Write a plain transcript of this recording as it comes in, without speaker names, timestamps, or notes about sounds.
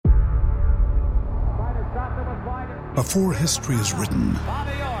Before history is written,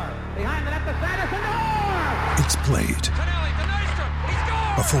 it's played.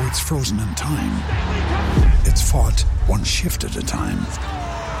 Before it's frozen in time, it's fought one shift at a time.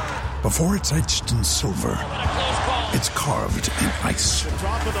 Before it's etched in silver, it's carved in ice.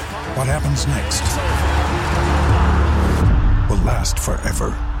 What happens next will last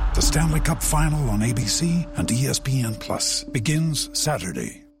forever. The Stanley Cup Final on ABC and ESPN Plus begins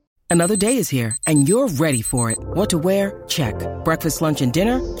Saturday. Another day is here, and you're ready for it. What to wear? Check. Breakfast, lunch, and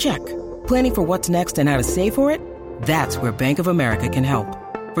dinner? Check. Planning for what's next and how to save for it? That's where Bank of America can help.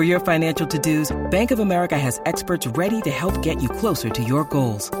 For your financial to-dos, Bank of America has experts ready to help get you closer to your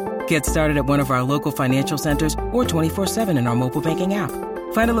goals. Get started at one of our local financial centers or 24/7 in our mobile banking app.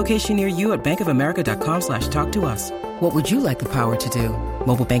 Find a location near you at bankofamerica.com/talktous. What would you like the power to do?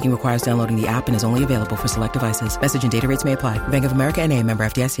 Mobile banking requires downloading the app and is only available for select devices. Message and data rates may apply. Bank of America N.A., member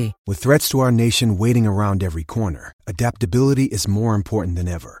FDIC. With threats to our nation waiting around every corner, adaptability is more important than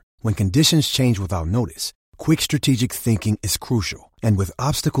ever. When conditions change without notice, quick strategic thinking is crucial. And with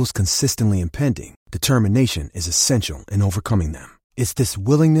obstacles consistently impending, determination is essential in overcoming them. It's this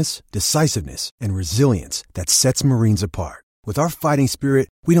willingness, decisiveness, and resilience that sets Marines apart. With our fighting spirit,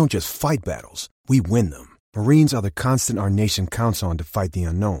 we don't just fight battles, we win them. Marines are the constant our nation counts on to fight the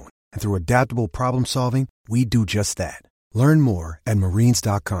unknown. And through adaptable problem solving, we do just that. Learn more at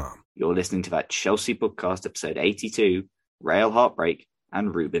marines.com. You're listening to That Chelsea Podcast, episode 82, Real Heartbreak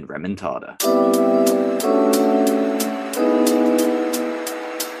and Ruben Remontada.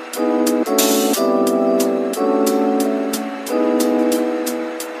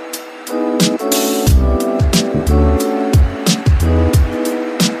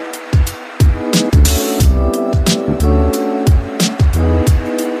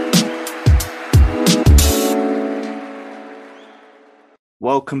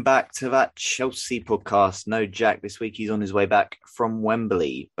 Welcome back to That Chelsea Podcast. No Jack this week. He's on his way back from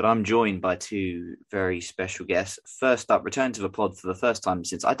Wembley, but I'm joined by two very special guests. First up, return to the pod for the first time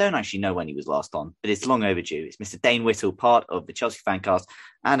since I don't actually know when he was last on, but it's long overdue. It's Mr. Dane Whittle, part of the Chelsea Fancast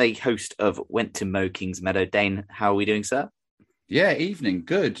and a host of Went to Mow Kings Meadow. Dane, how are we doing, sir? Yeah, evening.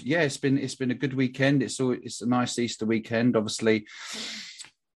 Good. Yeah, it's been a good weekend. It's a nice Easter weekend, obviously.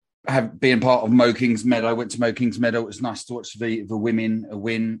 Being part of Mow Kings Meadow, I went to Mow Kings Meadow. It was nice to watch the women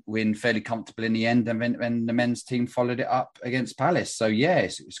win fairly comfortable in the end, and then the men's team followed it up against Palace. So yeah,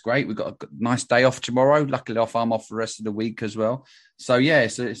 it's great. We've got a nice day off tomorrow. Luckily, I'm off the rest of the week as well. So yeah,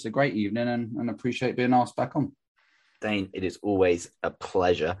 it's a great evening, and I appreciate being asked back on. Dane, it is always a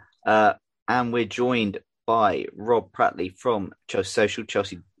pleasure. And we're joined by Rob Prattley from Chelsea Social,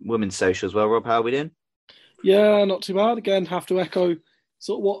 Chelsea Women's Social as well. Rob, how are we doing? Yeah, not too bad. Again, have to echo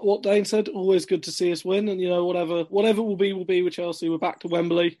sort of what Dane said. Always good to see us win, and whatever will be with Chelsea. We're back to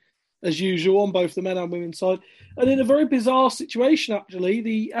Wembley as usual on both the men and women's side, and in a very bizarre situation actually,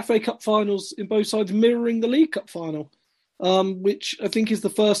 the FA Cup finals in both sides mirroring the League Cup final, which I think is the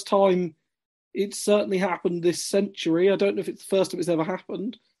first time it's certainly happened this century. I don't know if it's the first time it's ever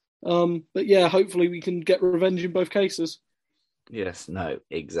happened, but yeah, hopefully we can get revenge in both cases. Yes, no,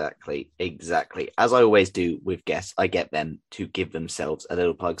 exactly. As I always do with guests, I get them to give themselves a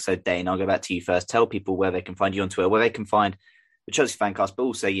little plug. So, Dane, I'll go back to you first. Tell people where they can find you on Twitter, where they can find the Chelsea Fancast, but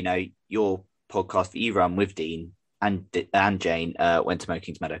also, your podcast that you run with Dean and Jane, Went to Mow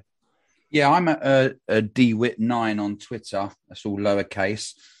Kings Meadow. Yeah, I'm at DWit9 on Twitter. That's all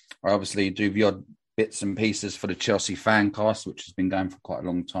lowercase. I obviously do the odd bits and pieces for the Chelsea Fancast, which has been going for quite a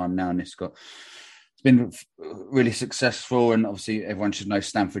long time now, and it's been really successful, and obviously everyone should know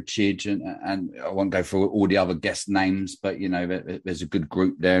Stanford Chidge, and I won't go through all the other guest names, but there's a good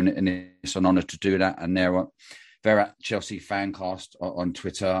group there, and it's an honour to do that. And they're at Chelsea Fancast on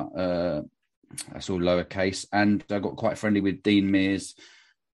Twitter. That's all lowercase, and I got quite friendly with Dean Mears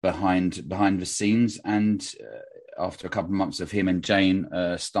behind the scenes, and after a couple of months of him and Jane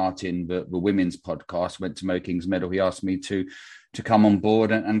starting the women's podcast, Went to Mow Kings Meadow, he asked me to come on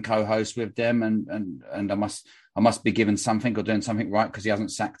board and co-host with them, and I must be given something or doing something right, because he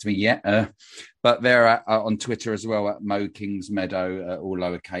hasn't sacked me yet. But they're on Twitter as well at Mow Kings Meadow, all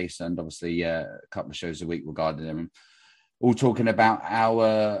lowercase, and obviously a couple of shows a week regarding them, all talking about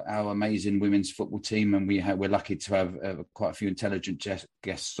our amazing women's football team, and we're lucky to have quite a few intelligent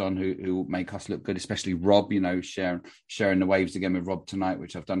guests on who make us look good, especially Rob. Sharing the waves again with Rob tonight,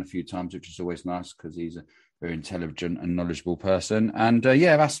 which I've done a few times, which is always nice because he's a very intelligent and knowledgeable person. And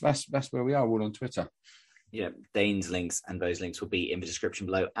that's where we are, all on Twitter. Yeah, Dane's links and those links will be in the description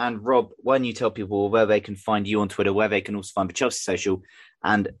below. And Rob, why don't you tell people where they can find you on Twitter, where they can also find the Chelsea Social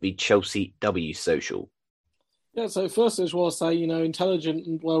and the Chelsea W Social? Yeah, so first I just want to say, intelligent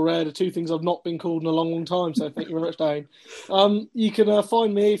and well-read are two things I've not been called in a long, long time, so thank you very much, Dane. You can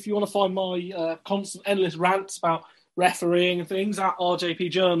find me, if you want to find my constant, endless rants about refereeing and things, at RJP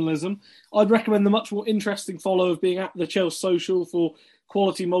Journalism. I'd recommend the much more interesting follow of being at the Chelsea Social for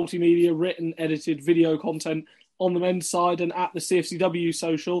quality multimedia, written, edited video content on the men's side, and at the CFCW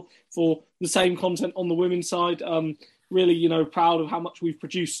Social for the same content on the women's side. Really, proud of how much we've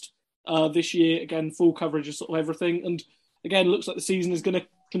produced this year. Again, full coverage of sort of everything. And again, looks like the season is going to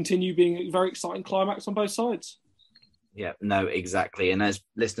continue being a very exciting climax on both sides. Yeah, no, exactly. And as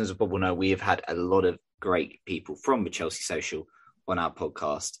listeners of Bob will know, we have had a lot of great people from the Chelsea Social on our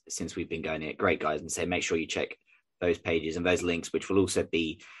podcast since we've been going here. Great guys. And so make sure you check those pages and those links, which will also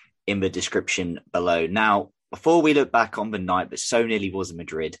be in the description below. Now, before we look back on the night that so nearly was in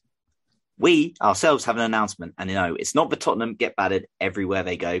Madrid, we ourselves have an announcement. And it's not the Tottenham get battered everywhere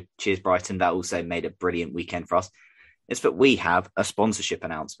they go. Cheers, Brighton. That also made a brilliant weekend for us. It's that we have a sponsorship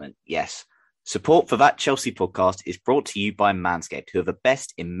announcement. Yes. Support for That Chelsea podcast is brought to you by Manscaped, who are the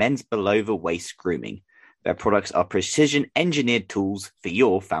best in men's below-the-waist grooming. Their products are precision-engineered tools for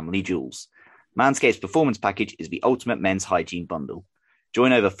your family jewels. Manscaped's performance package is the ultimate men's hygiene bundle.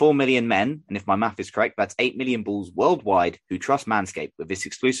 Join over 4 million men, and if my math is correct, that's 8 million bulls worldwide who trust Manscaped with this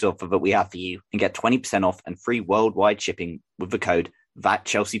exclusive offer that we have for you, and get 20% off and free worldwide shipping with the code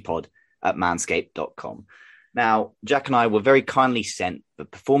ThatChelseaPod at manscaped.com. Now, Jack and I were very kindly sent the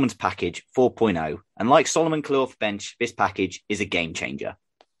Performance Package 4.0, and like Solomon Kalou off the bench, this package is a game changer.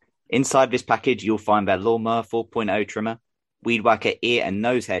 Inside this package, you'll find their Lawnmower 4.0 trimmer, Weed Whacker ear and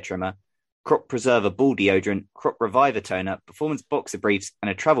nose hair trimmer, Crop Preserver ball deodorant, Crop Reviver toner, Performance boxer briefs, and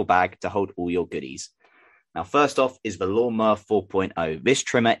a travel bag to hold all your goodies. Now, first off is the Lawnmower 4.0. This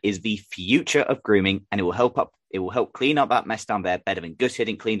trimmer is the future of grooming, and it will help clean up that mess down there better than Gus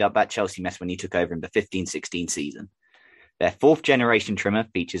Hiddink cleaned up that Chelsea mess when he took over in the 15-16 season. Their fourth generation trimmer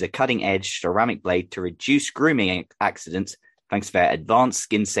features a cutting-edge ceramic blade to reduce grooming accidents thanks to their advanced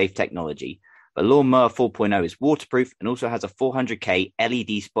skin-safe technology. The Lawnmower 4.0 is waterproof and also has a 400K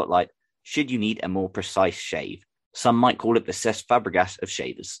LED spotlight should you need a more precise shave. Some might call it the Cesc Fabregas of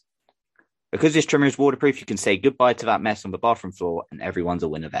shavers. Because this trimmer is waterproof, you can say goodbye to that mess on the bathroom floor and everyone's a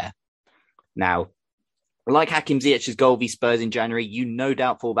winner there. Now, like Hakim Ziyech's goal v Spurs in January, you no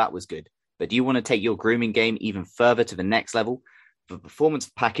doubt thought that was good. But do you want to take your grooming game even further to the next level? The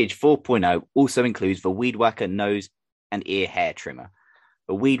Performance Package 4.0 also includes the Weed Whacker nose and ear hair trimmer.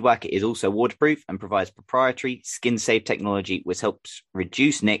 The Weed Whacker is also waterproof and provides proprietary skin-safe technology which helps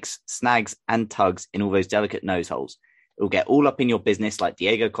reduce nicks, snags, and tugs in all those delicate nose holes. It will get all up in your business like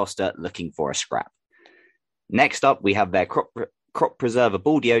Diego Costa looking for a scrap. Next up, we have their Crop Preserver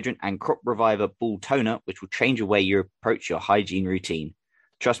ball deodorant and Crop Reviver ball toner, which will change the way you approach your hygiene routine.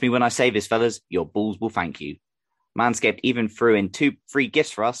 Trust me when I say this, fellas, your balls will thank you. Manscaped even threw in 2 free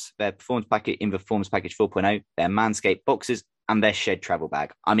gifts for us, their Performance Package 4.0, their Manscaped boxes, and their Shed travel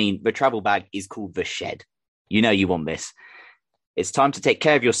bag. I mean, the travel bag is called the Shed. You know you want this. It's time to take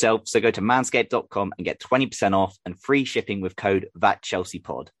care of yourself, so go to manscaped.com and get 20% off and free shipping with code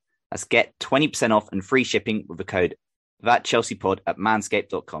ThatChelseaPod. Let's get 20% off and free shipping with the code ThatChelseaPod at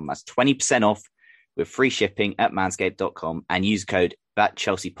manscaped.com. That's 20% off with free shipping at manscaped.com and use code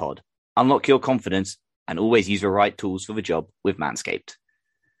ThatChelseaPod. Unlock your confidence and always use the right tools for the job with Manscaped.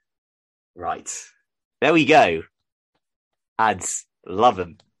 Right. There we go. Ads. Love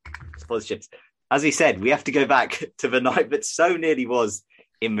them. Sponsorships. As we said, we have to go back to the night that so nearly was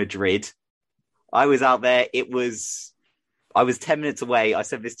in Madrid. I was out there. I was 10 minutes away. I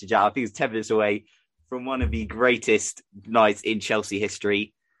said this to Jack. I think it was 10 minutes away from one of the greatest nights in Chelsea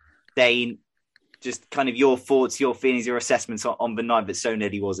history. Dane, just kind of your thoughts, your feelings, your assessments on the night that so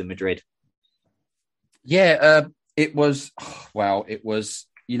nearly was in Madrid. Yeah, it was, it was,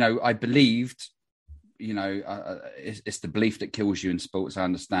 I believed, it's the belief that kills you in sports. I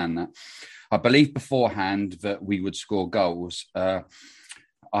understand that. I believed beforehand that we would score goals.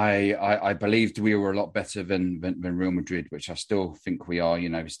 I believed we were a lot better than Real Madrid, which I still think we are.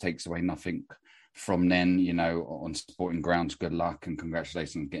 This takes away nothing from then, on sporting grounds. Good luck and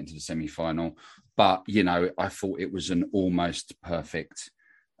congratulations on getting to the semi-final. But, I thought it was an almost perfect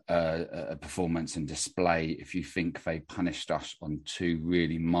performance and display. If you think they punished us on 2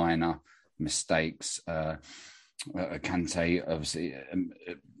 really minor mistakes, Kante, obviously,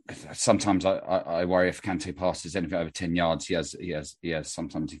 sometimes I worry if Kante passes anything over 10 yards, he has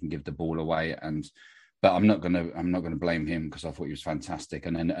sometimes he can give the ball away, but I'm not gonna blame him because I thought he was fantastic,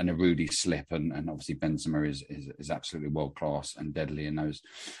 and then a Rudy slip, and obviously Benzema is absolutely world class and deadly in those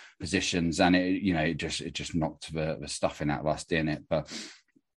positions, and it just knocked the stuffing out of us, didn't it? But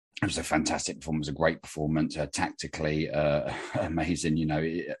It was a fantastic performance, a great performance, tactically amazing. You know,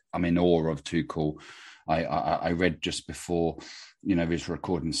 I'm in awe of Tuchel. I read just before, you know, this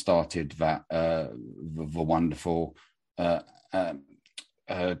recording started that the wonderful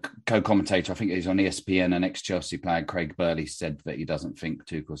co-commentator, I think he's on ESPN, an ex-Chelsea player, Craig Burley, said that he doesn't think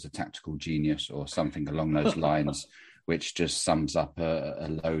Tuchel's a tactical genius or something along those lines, which just sums up a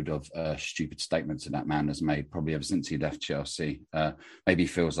load of stupid statements that man has made probably ever since he left Chelsea. Maybe he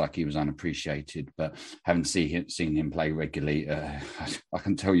feels like he was unappreciated, but having seen him play regularly, I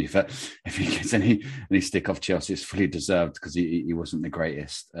can tell you that if he gets any stick off Chelsea, it's fully deserved, because he wasn't the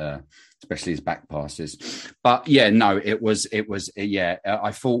greatest, especially his back passes. But yeah, no, it was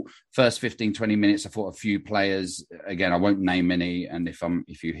I thought first 15, 20 minutes, I thought a few players, again, I won't name any, and if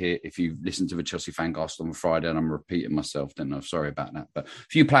you listen to the Chelsea Fancast on Friday and I'm repeating myself, then I'm sorry about that. But a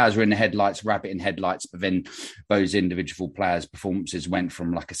few players were in the headlights, rabbit in headlights, but then those individual players' performances went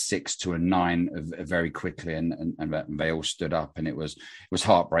from like a 6 to a 9 very quickly, and they all stood up, and it was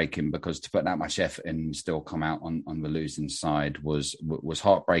heartbreaking, because to put that much effort in and still come out on the losing side was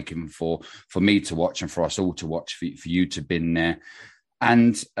heartbreaking for me to watch, and for us all to watch, for you to have been there.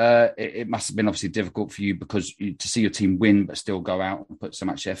 And it must have been obviously difficult for you, because to see your team win but still go out and put so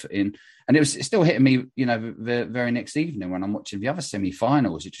much effort in. And it's still hitting me, you know, the very next evening when I'm watching the other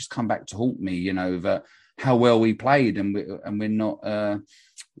semi-finals. It just come back to haunt me, you know, that how well we played, and we're not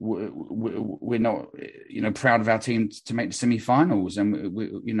you know, proud of our team to make the semi-finals, and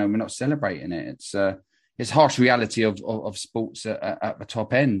we're not celebrating it. It's harsh reality of sports at the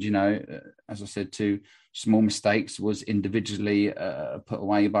top end, you know. As I said, two small mistakes was individually put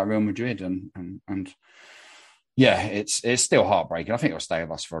away by Real Madrid, and yeah, it's still heartbreaking. I think it'll stay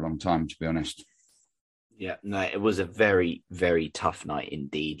with us for a long time, to be honest. Yeah, no, it was a very, very tough night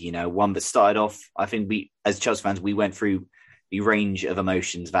indeed. You know, one that started off, I think we, as Chelsea fans, we went through the range of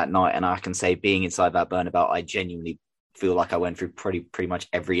emotions that night, and I can say, being inside that Bernabeu, I genuinely feel like I went through pretty much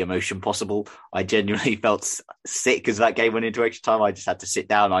every emotion possible. I genuinely felt sick as that game went into extra time. I just had to sit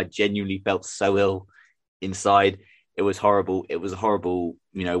down. I genuinely felt so ill inside. It was horrible. It was a horrible,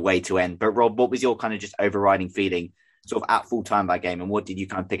 you know, way to end. But Rob, what was your kind of just overriding feeling sort of at full time that game, and what did you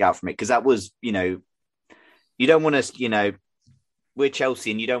kind of pick out from it? Because that was, you know, you don't want to, you know, we're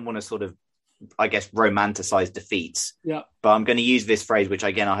Chelsea, and you don't want to sort of, I guess, romanticize defeats. Yeah. But I'm going to use this phrase, which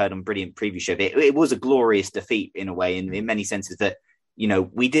again I heard on Brilliant Preview Show. It was a glorious defeat in a way, in many senses, that, you know,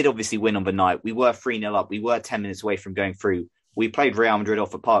 we did obviously win on the night. We were 3-0 up. We were 10 minutes away from going through. We played Real Madrid off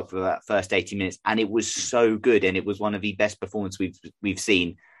the park for that first 80 minutes, and it was so good. And it was one of the best performances we've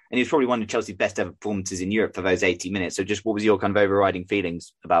seen. And it was probably one of Chelsea's best ever performances in Europe for those 80 minutes. So just what was your kind of overriding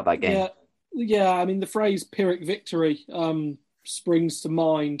feelings about that game? Yeah. I mean, the phrase Pyrrhic victory springs to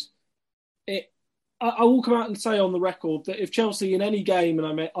mind. I will come out and say on the record that if Chelsea in any game,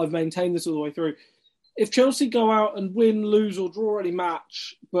 and I've maintained this all the way through, if Chelsea go out and win, lose or draw any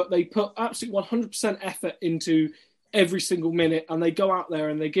match, but they put absolute 100% effort into every single minute, and they go out there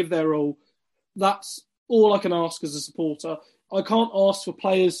and they give their all, that's all I can ask as a supporter. I can't ask for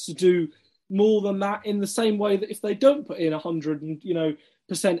players to do more than that, in the same way that if they don't put in 100%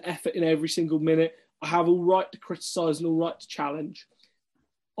 effort in every single minute, I have all right to criticise and all right to challenge.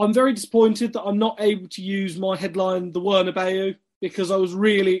 I'm very disappointed that I'm not able to use my headline, The Bernabeu, because I was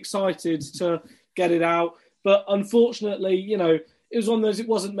really excited to get it out. But unfortunately, you know, it was one of those, it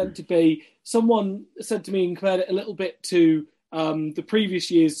wasn't meant to be. Someone said to me and compared it a little bit to the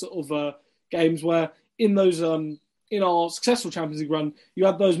previous year's sort of games, where in those in our successful Champions League run, you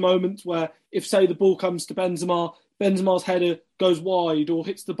had those moments where if, say, the ball comes to Benzema's header goes wide or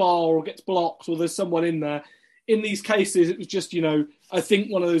hits the bar or gets blocked or there's someone in there. In these cases, it was just, you know, I think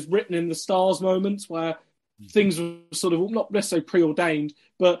one of those written in the stars moments where things were sort of not necessarily preordained,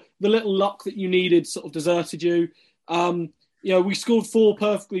 but the little luck that you needed sort of deserted you. You know, we scored 4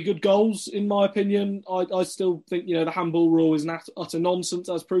 perfectly good goals, in my opinion. I still think, you know, the handball rule is utter nonsense,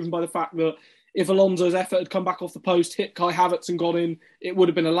 as proven by the fact that if Alonso's effort had come back off the post, hit Kai Havertz and got in, it would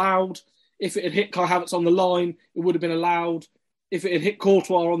have been allowed. If it had hit Kai Havertz on the line, it would have been allowed. If it had hit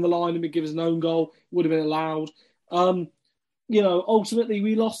Courtois on the line and would give us an own goal, it would have been allowed. You know, ultimately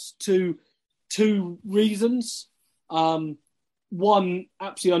we lost to 2 reasons. One,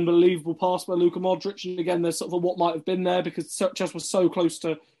 absolutely unbelievable pass by Luka Modric. And again, there's sort of a what might have been there, because Chelsea was so close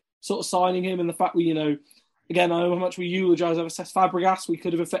to sort of signing him. And the fact we, you know, again, I know how much we eulogise over Cesc Fabregas. We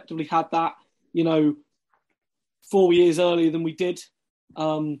could have effectively had that, you know, 4 years earlier than we did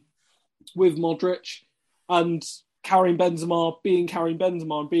with Modric. And Karim Benzema being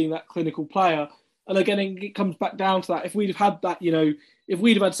and being that clinical player. And again, it comes back down to that. If we'd have had that, you know, if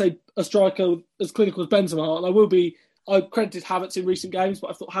we'd have had, say, a striker as clinical as Benzema, and I credited Havertz in recent games, but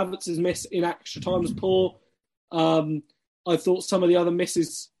I thought Havertz's miss in extra time was poor. I thought some of the other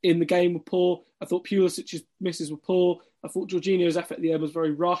misses in the game were poor. I thought Pulisic's misses were poor. I thought Jorginho's effort at the end was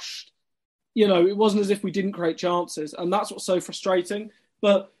very rushed. It wasn't as if we didn't create chances, and that's what's so frustrating.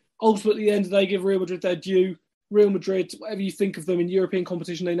 But ultimately, at the end of the day, give Real Madrid their due. Real Madrid, whatever you think of them in European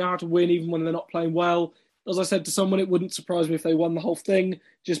competition, they know how to win even when they're not playing well. As I said to someone, it wouldn't surprise me if they won the whole thing,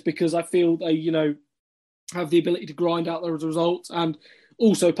 just because I feel they, have the ability to grind out those results, and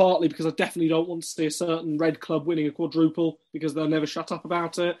also partly because I definitely don't want to see a certain red club winning a quadruple, because they'll never shut up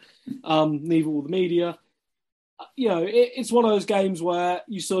about it. Neither will the media. It's one of those games where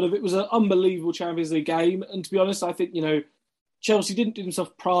it was an unbelievable Champions League game, and to be honest, I think Chelsea didn't do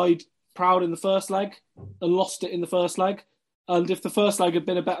themselves proud in the first leg and lost it in the first leg. And if the first leg had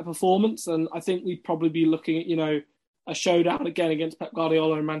been a better performance, then I think we'd probably be looking at a showdown again against Pep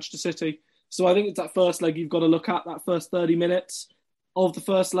Guardiola and Manchester City. So I think it's that first leg you've got to look at, that first 30 minutes of the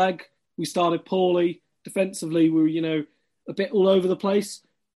first leg. We started poorly. Defensively, we were, a bit all over the place.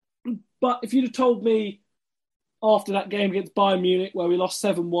 But if you'd have told me after that game against Bayern Munich, where we lost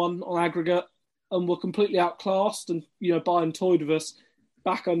 7-1 on aggregate and were completely outclassed, and, Bayern toyed with us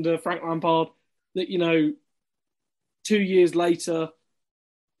back under Frank Lampard, that, 2 years later,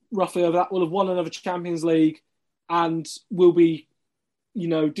 roughly over that, we'll have won another Champions League and we'll be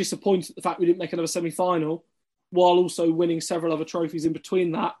disappointed at the fact we didn't make another semi-final, while also winning several other trophies in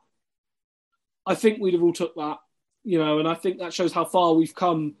between that. I think we'd have all took that, and I think that shows how far we've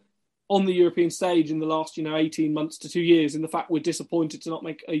come on the European stage in the last, 18 months to 2 years, in the fact we're disappointed to not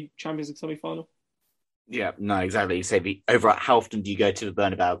make a Champions League semi-final. Yeah, no, exactly. You say, over how often do you go to the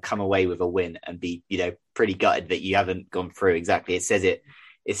Bernabeu, come away with a win and be, pretty gutted that you haven't gone through? Exactly. It said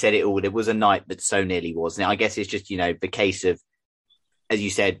it all. It was a night, but so nearly was. Now, I guess it's just, the case of, as you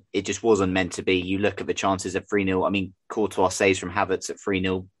said, it just wasn't meant to be. You look at the chances at 3-0. I mean, Courtois saves from Havertz at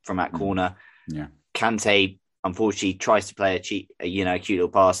 3-0 from that corner. Yeah. Kante, unfortunately, tries to play a cute little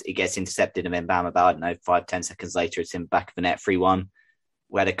pass. It gets intercepted, and then bam, about, 5-10 seconds later, it's in the back of the net, 3-1.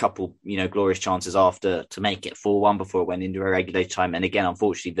 We had a couple, glorious chances after to make it 4-1 before it went into a regular time. And again,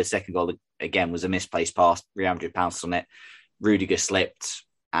 unfortunately, the second goal, again, was a misplaced pass. Real Madrid pounced on it. Rudiger slipped,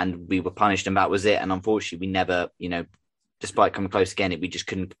 and we were punished, and that was it. And unfortunately, we never, despite coming close again, we just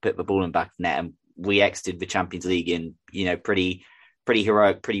couldn't put the ball in the back of the net. And we exited the Champions League in, pretty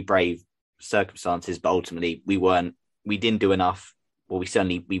heroic, pretty brave circumstances. But ultimately, we didn't do enough. Well, we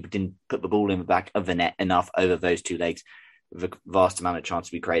didn't put the ball in the back of the net enough over those 2 legs, with a vast amount of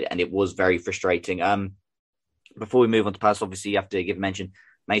chances we created. And it was very frustrating. Before we move on to Palace, obviously, you have to give a mention.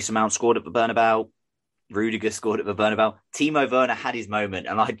 Mason Mount scored at the Bernabeu. Rudiger scored at the Bernabeu. Timo Werner had his moment.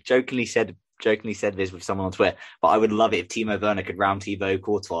 And I jokingly said this with someone on Twitter, but I would love it if Timo Werner could round Thibaut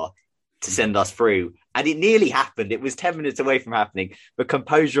Courtois to send us through. And it nearly happened. It was 10 minutes away from happening. But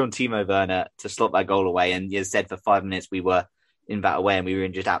composure on Timo Werner to slot that goal away. And as said, for 5 minutes, we were in that away and we were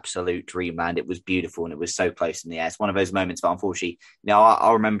in just absolute dreamland. It was beautiful and it was so close in the air. It's one of those moments, but unfortunately,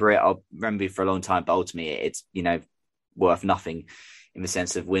 I'll remember it. I'll remember it for a long time, but ultimately it's, worth nothing in the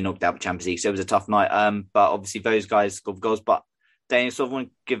sense of we're knocked out of the Champions League. So it was a tough night. But obviously those guys scored goals. But Daniel, sort of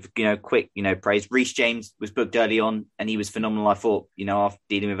want to give, quick, praise. Reece James was booked early on and he was phenomenal, I thought, after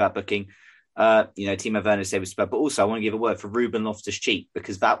dealing with that booking. Timo Werner said was but also I want to give a word for Ruben Loftus-Cheek,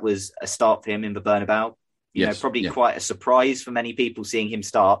 because that was a start for him in the Bernabeu. Quite a surprise for many people seeing him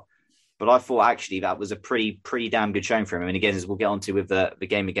start. But I thought actually that was a pretty damn good showing for him. And again, as we'll get onto with the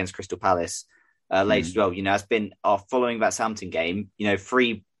game against Crystal Palace later as well, it's been following that Southampton game,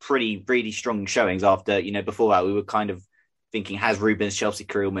 3 really strong showings after, before that we were kind of thinking, has Ruben's Chelsea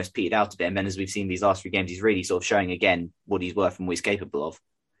career almost petered out a bit? And then as we've seen these last 3 games, he's really sort of showing again what he's worth and what he's capable of.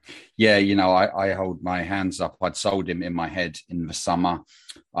 Yeah, I hold my hands up. I'd sold him in my head in the summer.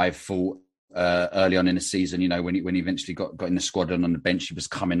 I thought early on in the season, when he eventually got in the squad and on the bench, he was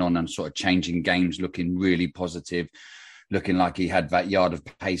coming on and sort of changing games, looking really positive, looking like he had that yard of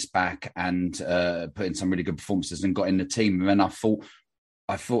pace back and put in some really good performances and got in the team. And then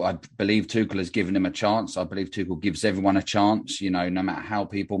I believe Tuchel has given him a chance. I believe Tuchel gives everyone a chance, no matter how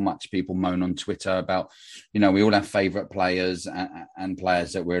much people moan on Twitter about, we all have favourite players and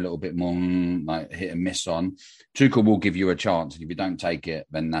players that we're a little bit more like hit and miss on. Tuchel will give you a chance. And if you don't take it,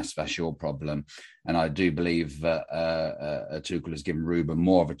 then that's your problem. And I do believe that Tuchel has given Ruben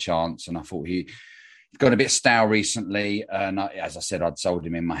more of a chance. And I thought he got a bit stale recently, and as I said, I'd sold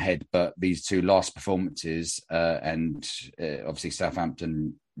him in my head. But these 2 last performances, and obviously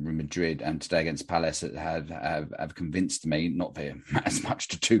Southampton, Real Madrid, and today against Palace, have convinced me, not as much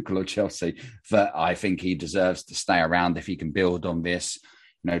to Tuchel or Chelsea, that I think he deserves to stay around if he can build on this.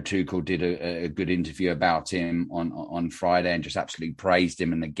 Tuchel did a good interview about him on Friday and just absolutely praised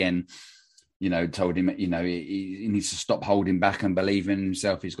him. And again, told him, he needs to stop holding back and believe in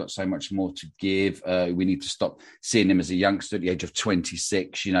himself. He's got so much more to give. We need to stop seeing him as a youngster at the age of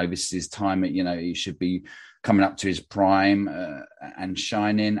 26. This is his time. He should be coming up to his prime and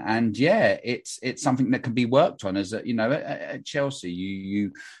shining. And yeah, it's something that can be worked on. As at Chelsea,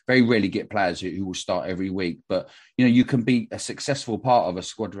 you very rarely get players who will start every week, but you can be a successful part of a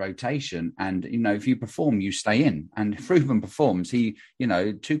squad rotation. And if you perform, you stay in. And if Ruben performs,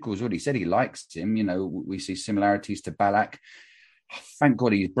 Tuchel's already said he likes him. We see similarities to Ballack. Thank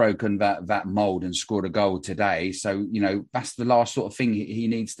God he's broken that mould and scored a goal today. So, that's the last sort of thing he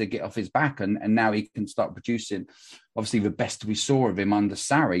needs to get off his back. And now he can start producing, obviously, the best we saw of him under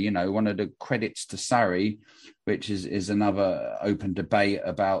Sarri. One of the credits to Sarri, which is another open debate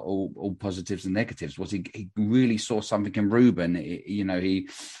about all positives and negatives, was he really saw something in Ruben. He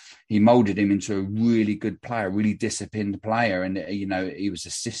moulded him into a really good player, really disciplined player. And, he was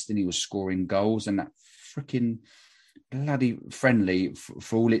assisting, he was scoring goals, and that freaking bloody friendly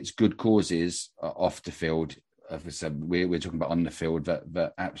for all its good causes off the field. We're talking about on the field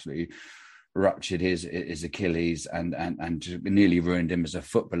that absolutely ruptured his Achilles and nearly ruined him as a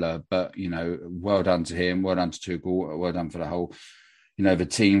footballer. But well done to him, well done to Tuchel, well done for the whole the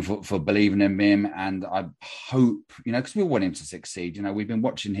team for believing in him. And I hope, because we want him to succeed. We've been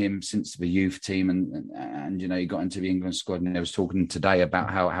watching him since the youth team and he got into the England squad, and I was talking today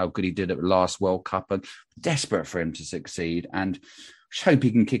about how good he did at the last World Cup, and desperate for him to succeed. And just hope he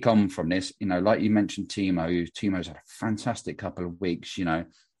can kick on from this. Like you mentioned, Timo's had a fantastic couple of weeks.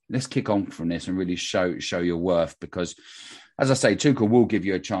 Let's kick on from this and really show your worth, because as I say, Tuchel will give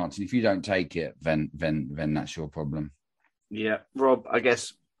you a chance. And if you don't take it, then that's your problem. Yeah, Rob, I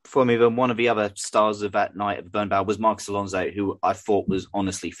guess for me, then one of the other stars of that night at the Bernabeu was Marcos Alonso, who I thought was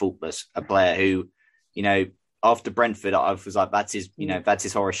honestly faultless. A player who, after Brentford, I was like, that's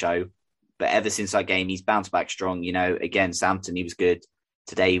his horror show. But ever since that game, he's bounced back strong. Again, Southampton, he was good.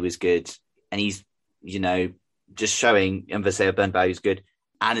 Today he was good. And he's, just showing, and they say Bernabeu is good.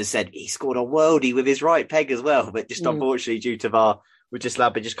 And as said, he scored a worldie with his right peg as well. But just unfortunately, due to VAR, we're just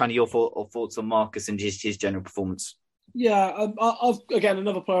loud. But just kind of your thoughts on Marcus and just his general performance. Yeah, I've again,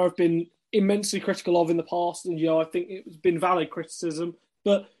 another player I've been immensely critical of in the past, and I think it's been valid criticism.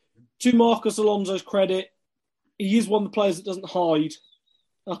 But to Marcos Alonso's credit, he is one of the players that doesn't hide.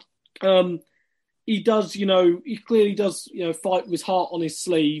 He does, he clearly does, fight with his heart on his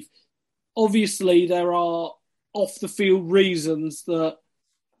sleeve. Obviously, there are off the field reasons that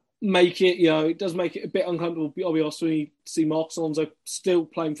make it, it does make it a bit uncomfortable. I'll be honest, when you see Marcos Alonso still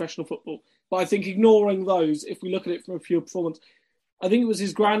playing professional football. But I think ignoring those, if we look at it from a pure performance, I think it was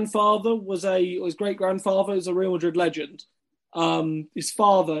his grandfather his great-grandfather is a Real Madrid legend. His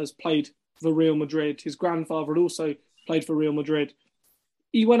father has played for Real Madrid. His grandfather had also played for Real Madrid.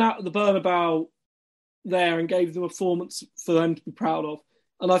 He went out to the Bernabeu there and gave them a performance for them to be proud of.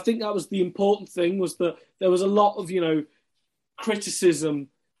 And I think that was the important thing, was that there was a lot of, criticism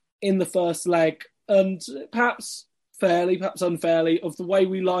in the first leg, and perhaps fairly, perhaps unfairly, of the way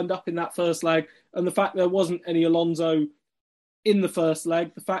we lined up in that first leg, and the fact there wasn't any Alonso in the first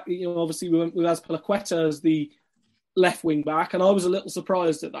leg. The fact that, obviously we went with Azpilicueta as the left wing back, and I was a little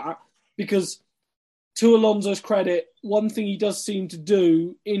surprised at that, because to Alonso's credit, one thing he does seem to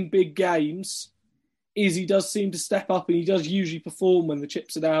do in big games is he does seem to step up, and he does usually perform when the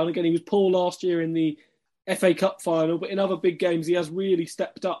chips are down. Again, he was poor last year in the FA Cup final, but in other big games he has really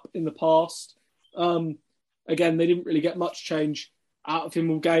stepped up in the past. Again, they didn't really get much change out of him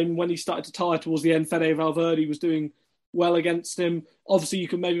all game. When he started to tire towards the end, Fede Valverde was doing well against him. Obviously, you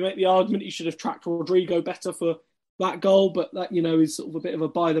can maybe make the argument he should have tracked Rodrigo better for that goal, but that, is sort of a bit of a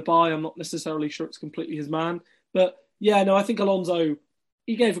by the by. I'm not necessarily sure it's completely his man. But yeah, no, I think Alonso,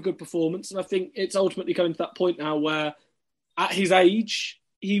 he gave a good performance, and I think it's ultimately coming to that point now where at his age,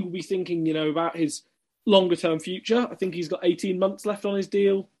 he will be thinking, about his longer-term future. I think he's got 18 months left on his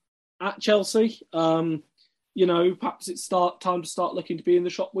deal at Chelsea. Perhaps it's time to start looking to be in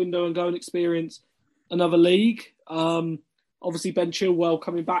the shop window and go and experience another league. Obviously, Ben Chilwell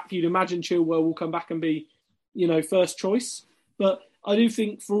coming back. You'd imagine Chilwell will come back and be, first choice. But I do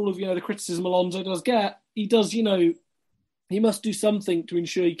think for all of, the criticism Alonso does get, he does, he must do something to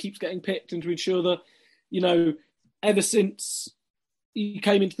ensure he keeps getting picked, and to ensure that, ever since he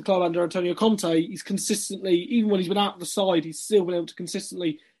came into the club under Antonio Conte, he's consistently, even when he's been out of the side, he's still been able to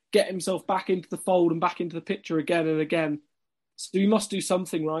consistently get himself back into the fold and back into the picture again and again. So he must do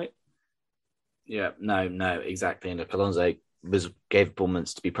something, right? Yeah, no, exactly. And look, Alonso gave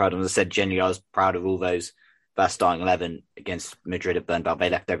performance to be proud of. As I said, genuinely, I was proud of all those that starting 11 against Madrid at Bernabeu. They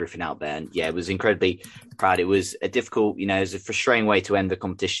left everything out there. And yeah, it was incredibly proud. It was a difficult, it was a frustrating way to end the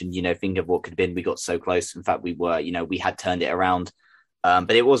competition. Think of what could have been. We got so close. In fact, we were, we had turned it around.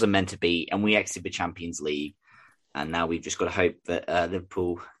 But it wasn't meant to be. And we exited the Champions League. And now we've just got to hope that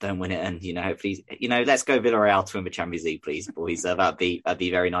Liverpool don't win it. And, hopefully, let's go Villarreal to win the Champions League, please, boys. That'd be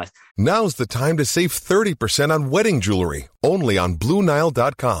very nice. Now's the time to save 30% on wedding jewelry, only on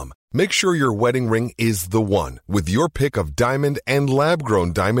BlueNile.com. Make sure your wedding ring is the one with your pick of diamond and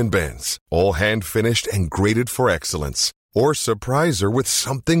lab-grown diamond bands, all hand-finished and graded for excellence. Or surprise her with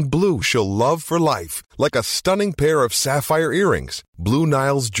something blue she'll love for life, like a stunning pair of sapphire earrings. Blue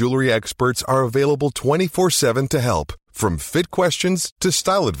Nile's jewelry experts are available 24/7 to help, from fit questions to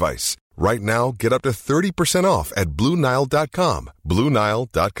style advice. Right now, get up to 30% off at BlueNile.com.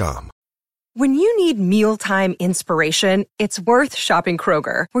 BlueNile.com. When you need mealtime inspiration, it's worth shopping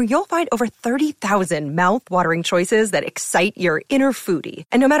Kroger, where you'll find over 30,000 mouth-watering choices that excite your inner foodie.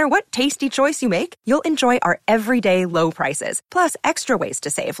 And no matter what tasty choice you make, you'll enjoy our everyday low prices, plus extra ways to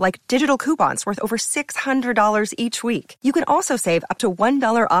save, like digital coupons worth over $600 each week. You can also save up to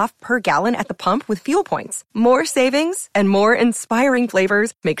 $1 off per gallon at the pump with fuel points. More savings and more inspiring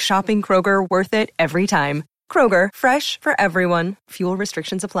flavors make shopping Kroger worth it every time. Kroger, fresh for everyone. Fuel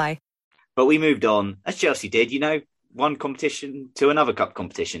restrictions apply. But we moved on, as Chelsea did, one competition to another cup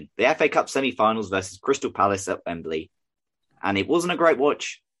competition. The FA Cup semi-finals versus Crystal Palace at Wembley. And it wasn't a great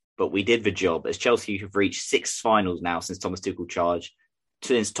watch, but we did the job, as Chelsea have reached 6 finals now since Thomas Tuchel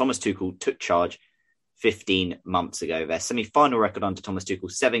took charge 15 months ago. Their semi-final record under Thomas Tuchel,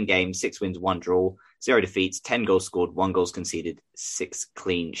 7 games, 6 wins, 1 draw, 0 defeats, 10 goals scored, 1 goals conceded, 6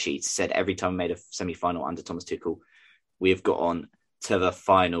 clean sheets. Said every time we made a semi-final under Thomas Tuchel, we have got on to the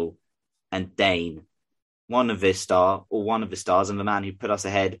final. And Dane, one of the stars, and the man who put us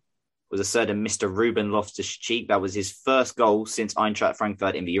ahead, was a certain Mr. Ruben Loftus-Cheek. That was his first goal since Eintracht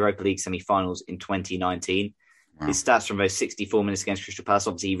Frankfurt in the Europa League semi-finals in 2019. Wow. His stats from those 64 minutes against Crystal Palace,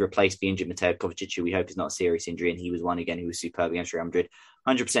 obviously he replaced the injured Mateo Kovacic, who we hope is not a serious injury, and he was one again who was superb against Real Madrid.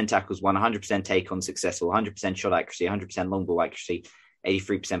 100% tackles won, 100% take on successful, 100% shot accuracy, 100% long ball accuracy,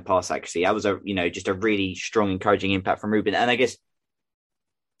 83% pass accuracy. That was just a really strong, encouraging impact from Ruben. And I guess,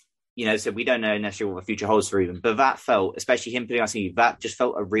 so we don't know necessarily what the future holds for Ruben, but that felt, especially him putting us in, that just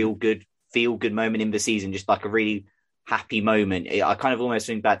felt a real good, feel-good moment in the season, just like a really happy moment. I kind of almost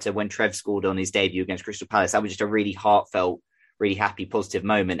think back to when Trev scored on his debut against Crystal Palace. That was just a really heartfelt, really happy, positive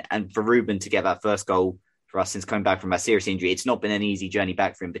moment. And for Ruben to get that first goal for us since coming back from that serious injury, it's not been an easy journey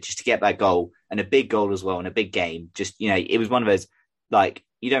back for him, but just to get that goal, and a big goal as well, and a big game, just, it was one of those, like,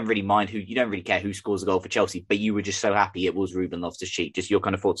 you don't really care who scores a goal for Chelsea, but you were just so happy it was Ruben Loftus-Cheek. Just your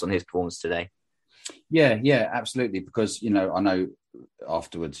kind of thoughts on his performance today. Yeah, absolutely. Because, I know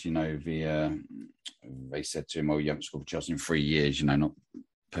afterwards, they said to him, well, you haven't scored for Chelsea in 3 years, not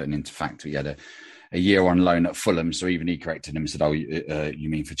putting into fact he had a year on loan at Fulham. So even he corrected him and said, "Oh, you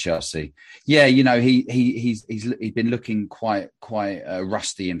mean for Chelsea?" Yeah, he's been looking quite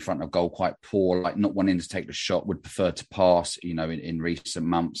rusty in front of goal, quite poor, like not wanting to take the shot, would prefer to pass. In recent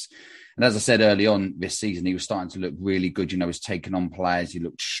months. And as I said early on this season, he was starting to look really good. He was taking on players. He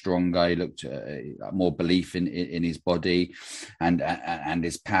looked stronger. He looked more belief in his body and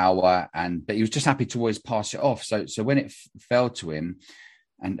his power. But he was just happy to always pass it off. So when it fell to him.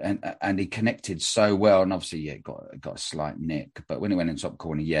 And he connected so well, and obviously got a slight nick. But when it went in top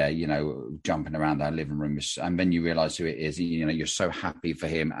corner, jumping around our living room, and then you realise who it is. You're so happy for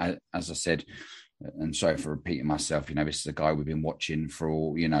him. As I said, and sorry for repeating myself, this is a guy we've been watching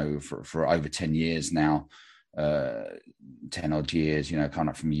for over 10 years now, 10 odd years. Coming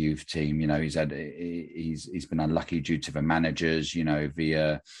up from a youth team. He's been unlucky due to the managers.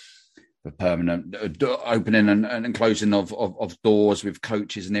 The permanent opening and closing of doors with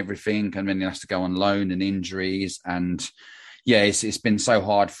coaches and everything, and then he has to go on loan and injuries, and it's been so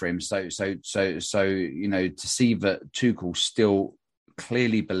hard for him. So to see that Tuchel still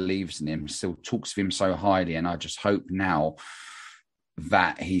clearly believes in him, still talks of him so highly, and I just hope now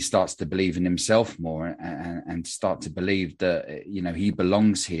that he starts to believe in himself more and start to believe that he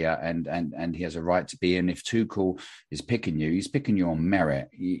belongs here and he has a right to be. And if Tuchel is picking you, he's picking you on merit.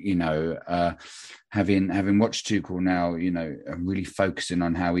 Having watched Tuchel now, and really focusing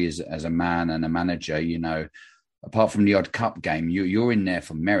on how he is as a man and a manager. Apart from the odd cup game, you're in there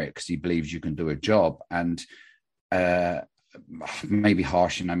for merit because he believes you can do a job. And maybe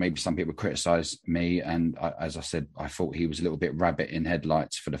harsh, maybe some people criticise me. And as I said, I thought he was a little bit rabbit in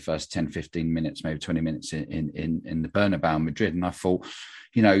headlights for the first 10, 15 minutes, maybe 20 minutes in the Bernabeu in Madrid. And I thought,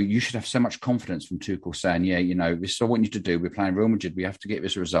 you should have so much confidence from Tuchel saying, this is what I want you to do. We're playing Real Madrid. We have to get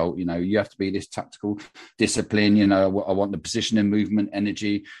this result. You have to be this tactical discipline. I want the position and movement,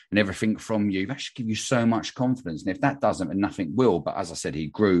 energy and everything from you. That should give you so much confidence. And if that doesn't, then nothing will. But as I said, he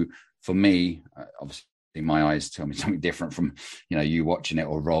grew for me, obviously. My eyes tell me something different from, you watching it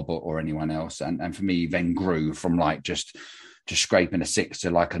or Rob or anyone else. And for me, then grew from like just scraping a 6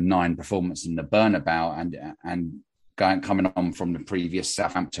 to like a 9 performance in the Bernabeu and coming on from the previous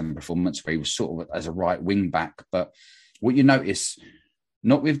Southampton performance where he was sort of as a right wing back. But what you notice,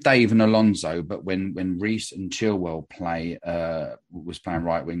 not with Dave and Alonso, but when Reece and Chilwell was playing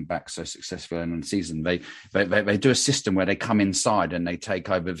right wing back so successfully in the season, they do a system where they come inside and they take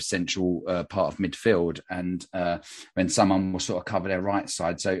over the central part of midfield, and then someone will sort of cover their right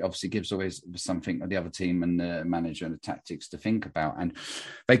side. So it obviously gives always something the other team and the manager and the tactics to think about, and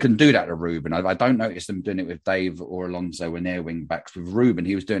they can do that to Ruben. I don't notice them doing it with Dave or Alonso when they're wing backs. With Ruben,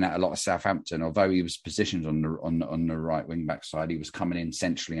 he was doing that a lot of Southampton. Although he was positioned on the right wing back side, he was coming in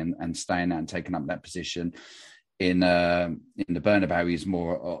centrally and staying out and taking up that position. In the Bernabeu, he's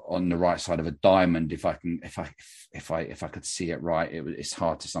more on the right side of a diamond. If I could see it right, it's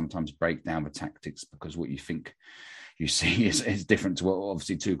hard to sometimes break down the tactics because what you think you see is different to what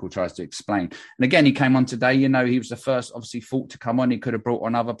obviously Tuchel tries to explain. And again, he came on today. He was the first, obviously, thought to come on. He could have brought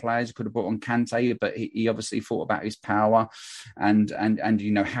on other players. He could have brought on Kante, but he obviously thought about his power and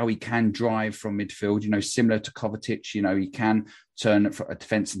how he can drive from midfield. Similar to Kovacic, he can turn a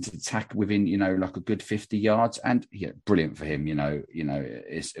defence into attack within, like a good 50 yards. And brilliant for him.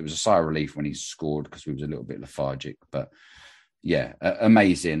 It was a sigh of relief when he scored because we was a little bit lethargic, but. Yeah,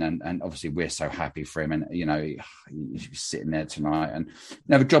 amazing. And obviously we're so happy for him. And, he's sitting there tonight. And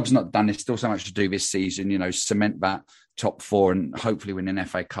the job's not done. There's still so much to do this season, cement that top 4 and hopefully win an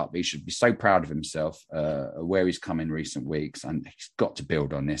FA Cup. He should be so proud of himself, where he's come in recent weeks. And he's got to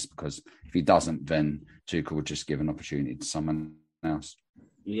build on this because if he doesn't, then Tuchel will just give an opportunity to someone else.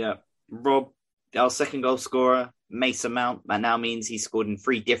 Yeah. Rob, our second goal scorer, Mason Mount. That now means he's scored in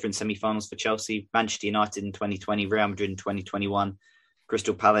 3 different semi-finals for Chelsea: Manchester United in 2020, Real Madrid in 2021,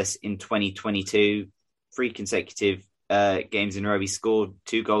 Crystal Palace in 2022. 3 consecutive games in a row. He scored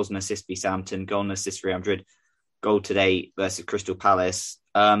 2 goals and assists for Southampton, goal and assist for Real Madrid, goal today versus Crystal Palace.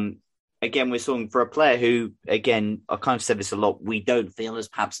 Again, we're talking for a player who, again, I kind of said this a lot, we don't feel as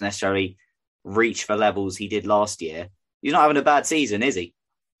perhaps necessarily reach the levels he did last year. He's not having a bad season, is he?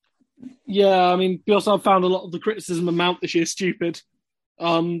 Yeah, Bielsa, I've found a lot of the criticism of Mount this year stupid.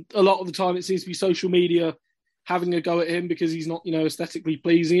 A lot of the time it seems to be social media having a go at him because he's not, aesthetically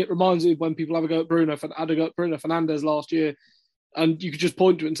pleasing. It reminds me of when people had a go at Bruno Fernandes last year, and you could just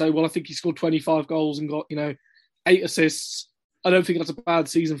point to it and say, well, I think he scored 25 goals and got, 8 assists. I don't think that's a bad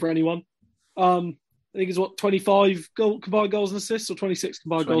season for anyone. I think it's 25 combined goals and assists, or 26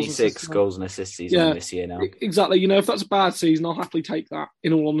 combined goals and assists. 26 goals and assists season this year now. Exactly. If that's a bad season, I'll happily take that,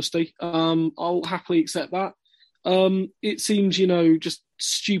 in all honesty. I'll happily accept that. It seems, just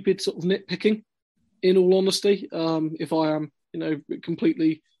stupid sort of nitpicking, in all honesty, if I am,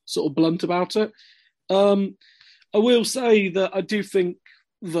 completely sort of blunt about it. I will say that I do think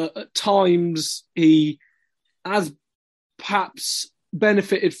that at times he has perhaps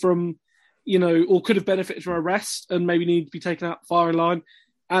benefited from, or could have benefited from a rest and maybe need to be taken out the firing line.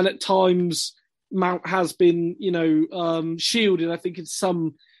 And at times, Mount has been, shielded, I think, in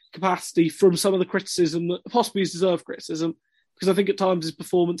some capacity from some of the criticism that possibly has deserved criticism, because I think at times his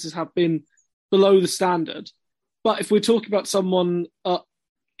performances have been below the standard. But if we're talking about someone at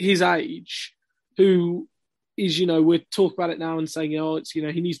his age who is, we're talking about it now and saying, it's, he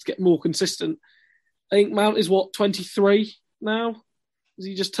needs to get more consistent. I think Mount is 23 now? Has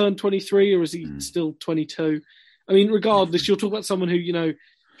he just turned 23 or is he still 22? Regardless, you'll talk about someone who,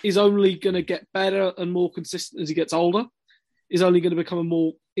 is only going to get better and more consistent as he gets older, is only going to become a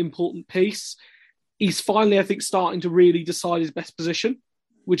more important piece. He's finally, I think, starting to really decide his best position,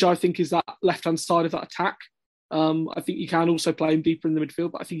 which I think is that left-hand side of that attack. I think you can also play him deeper in the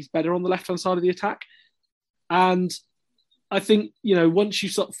midfield, but I think he's better on the left-hand side of the attack. And I think, once you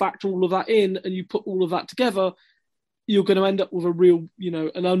sort of factor all of that in and you put all of that together, you're going to end up with a real,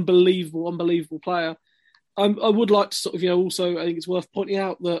 an unbelievable player. I would like to sort of, also, I think it's worth pointing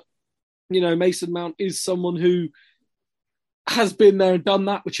out that, Mason Mount is someone who has been there and done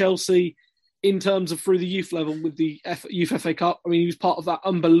that with Chelsea in terms of through the youth level with the Youth FA Cup. He was part of that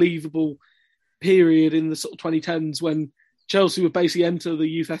unbelievable period in the sort of 2010s when Chelsea would basically enter the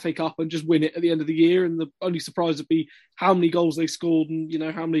Youth FA Cup and just win it at the end of the year, and the only surprise would be how many goals they scored and,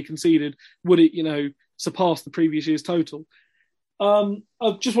 how many conceded. Would it, surpass the previous year's total? I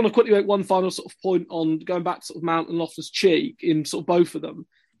just want to quickly make one final sort of point on going back to sort of Mount and Loftus-Cheek in sort of both of them,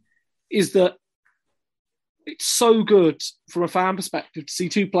 is that it's so good from a fan perspective to see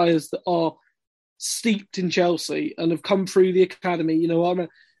two players that are steeped in Chelsea and have come through the academy.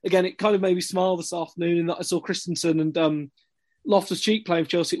 Again, it kind of made me smile this afternoon in that I saw Christensen and Loftus-Cheek playing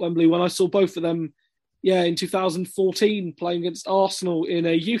for Chelsea at Wembley when I saw both of them, in 2014 playing against Arsenal in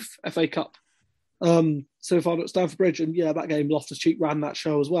a Youth FA Cup. Semi-final at Stamford Bridge, and that game Loftus-Cheek ran that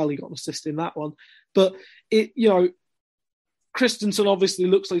show as well. He got an assist in that one. But Christensen obviously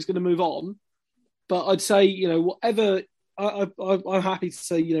looks like he's going to move on. But I'd say, whatever, I'm happy to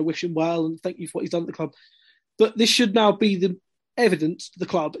say, wish him well and thank you for what he's done at the club. But this should now be the evidence to the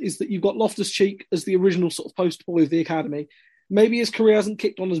club is that you've got Loftus-Cheek as the original sort of poster boy of the academy. Maybe his career hasn't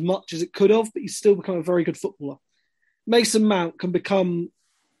kicked on as much as it could have, but he's still become a very good footballer. Mason Mount can become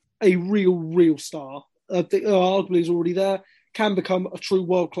a real star. Arguably he's already there, can become a true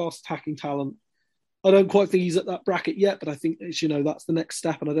world-class attacking talent. I don't quite think he's at that bracket yet, but I think it's, that's the next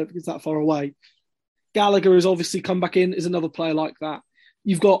step, and I don't think it's that far away. Gallagher has obviously come back in, is another player like that.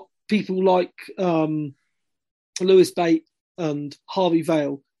 You've got people like Lewis Bate and Harvey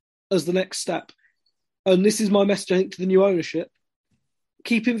Vale as the next step. And this is my message, I think, to the new ownership.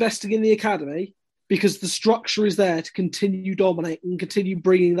 Keep investing in the academy because the structure is there to continue dominating and continue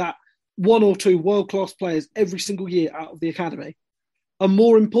bringing that one or two world-class players every single year out of the academy. And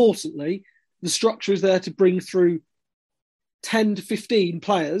more importantly, the structure is there to bring through 10 to 15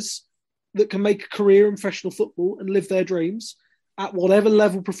 players that can make a career in professional football and live their dreams at whatever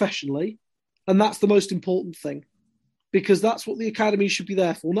level professionally. And that's the most important thing, because that's what the academy should be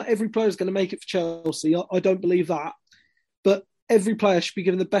there for. Not every player is going to make it for Chelsea. I don't believe that. But every player should be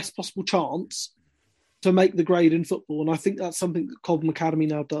given the best possible chance to make the grade in football. And I think that's something that Cobham Academy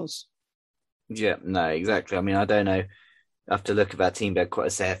now does. Yeah, no, exactly. I mean, I don't know. I have to look at that team. There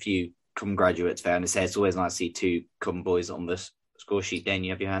quite a few Cobham graduates there, and it's always nice to see two Cobham boys on the score sheet. Dan,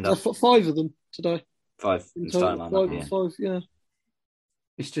 you have your hand up. 5 of them today. 5 in starting lineup. 5, yeah.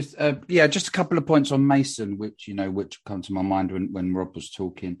 It's just, just a couple of points on Mason, which come to my mind when Rob was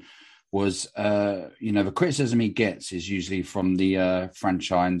talking, was, the criticism he gets is usually from the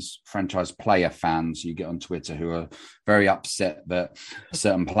franchise player fans you get on Twitter who are very upset that a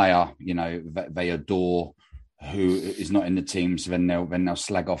certain player, that they adore, who is not in the team, so then they'll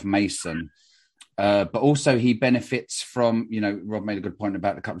slag off Mason. But also he benefits from, Rob made a good point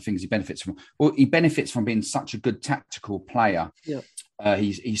about a couple of things he benefits from. Well, he benefits from being such a good tactical player. Yeah.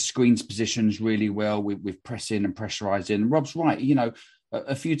 He screens positions really well with pressing and pressurising. Rob's right.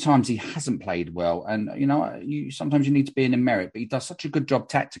 A few times he hasn't played well, and sometimes you need to be in a merit, but he does such a good job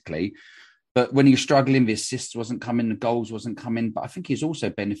tactically. But when he was struggling, the assists wasn't coming, the goals wasn't coming. But I think he's also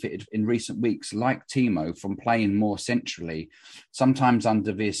benefited in recent weeks, like Timo, from playing more centrally. Sometimes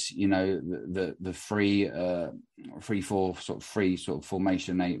under this, the free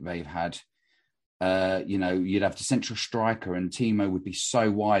formation they've had. You'd have the central striker, and Timo would be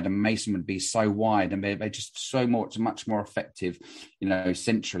so wide, and Mason would be so wide, and they're just much more effective,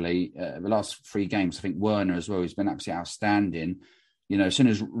 centrally. The last 3 games, I think Werner as well, he's been absolutely outstanding. As soon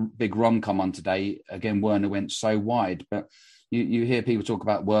as Big Rom come on today, again, Werner went so wide. But you hear people talk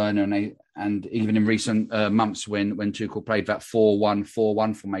about Werner, and even in recent months when Tuchel played that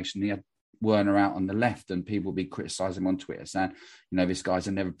 4-1-4-1 formation, he had Werner out on the left, and people will be criticising him on Twitter saying, this guy's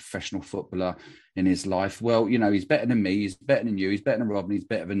a never professional footballer in his life. Well, he's better than me, he's better than you, he's better than Rob, and he's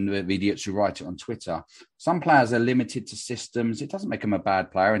better than the idiots who write it on Twitter. Some players are limited to systems. It doesn't make them a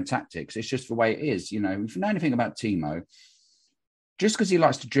bad player in tactics. It's just the way it is. If you know anything about Timo, just because he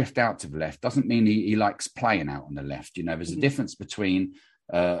likes to drift out to the left doesn't mean he likes playing out on the left. There's a difference between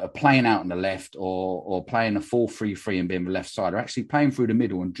playing out on the left or playing a 4-3-3 and being the left side, or actually playing through the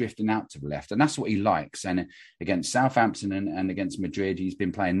middle and drifting out to the left. And that's what he likes. And against Southampton and against Madrid, he's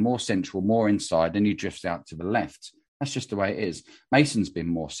been playing more central, more inside, and he drifts out to the left. That's just the way it is. Mason's been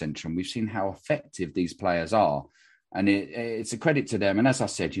more central, and we've seen how effective these players are. And it's a credit to them. And as I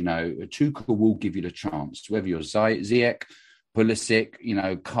said, Tuchel will give you the chance, whether you're Ziyech,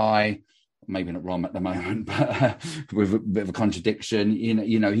 Pulisic, Kai, maybe not Rom at the moment, but with a bit of a contradiction,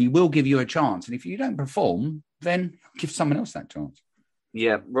 he will give you a chance. And if you don't perform, then give someone else that chance.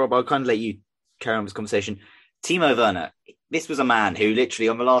 Yeah, Rob, I'll kind of let you carry on this conversation. Timo Werner, this was a man who literally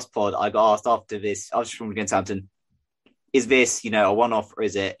on the last pod, I got asked after this, I was from against Southampton, is this, a one-off, or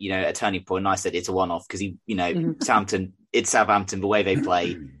is it, a turning point? And I said it's a one-off because Southampton, it's Southampton, the way they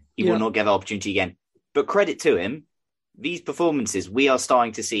play, he will not get the opportunity again. But credit to him, these performances, we are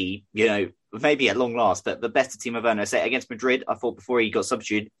starting to see, maybe at long last, but the best of Timo Werner. Say against Madrid, I thought before he got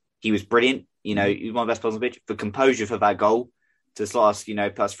substituted, he was brilliant. He was one of the best players on the pitch. The composure for that goal to last,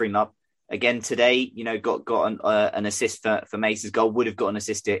 plus 3-0. Again today, got an assist for Mace's goal. Would have got an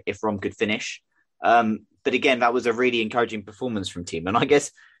assist if Rom could finish. But again, that was a really encouraging performance from Timo. And I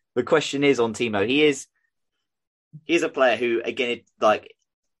guess the question is on Timo. He is a player who, again,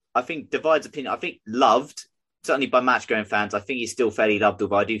 I think divides opinion. I think loved, certainly by match-going fans. I think he's still fairly loved,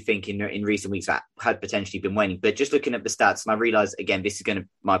 although I do think in recent weeks that had potentially been waning. But just looking at the stats, and I realise, again,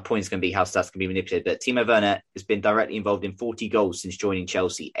 my point is going to be how stats can be manipulated, but Timo Werner has been directly involved in 40 goals since joining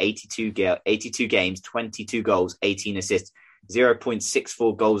Chelsea, 82 games, 22 goals, 18 assists,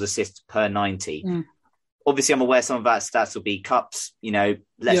 0.64 goals assists per 90. Obviously, I'm aware some of that stats will be cups,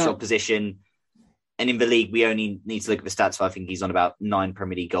 less opposition. And in the league, we only need to look at the stats. So I think he's on about 9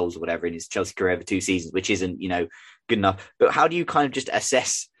 Premier League goals or whatever in his Chelsea career over 2 seasons, which isn't, good enough. But how do you kind of just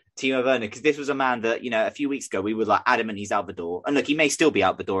assess Timo Werner? Because this was a man that, a few weeks ago, we were like adamant he's out the door. And look, he may still be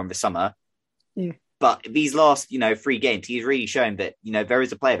out the door in the summer. But these last, 3 games, he's really shown that, there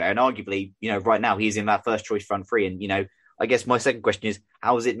is a player there. And arguably, right now, he's in that first choice front three. And, I guess my second question is,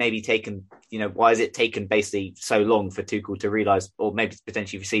 how has it maybe taken, why has it taken basically so long for Tuchel to realise, or maybe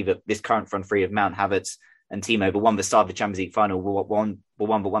potentially foresee that this current front three of Mount, Havertz and Timo, the one that started the Champions League final, one but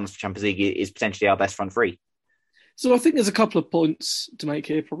won the Champions League, is potentially our best front three? So I think there's a couple of points to make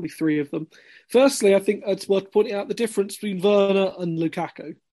here, probably 3 of them. Firstly, I think it's worth pointing out the difference between Werner and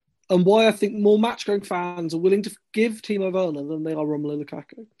Lukaku, and why I think more match-going fans are willing to give Timo Werner than they are Romelu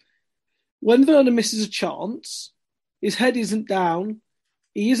Lukaku. When Werner misses a chance, his head isn't down,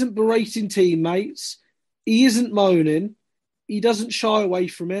 he isn't berating teammates, he isn't moaning, he doesn't shy away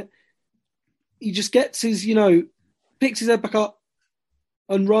from it. He just gets his, picks his head back up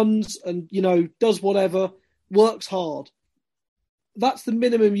and runs and, does whatever, works hard. That's the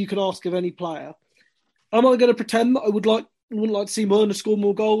minimum you can ask of any player. Am I going to pretend that I wouldn't like to see Werner score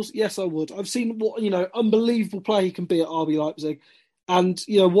more goals? Yes, I would. I've seen what, unbelievable player he can be at RB Leipzig. And,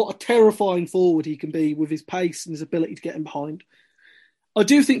 what a terrifying forward he can be with his pace and his ability to get in behind. I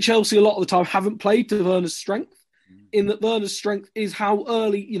do think Chelsea a lot of the time haven't played to Werner's strength, in that Werner's strength is how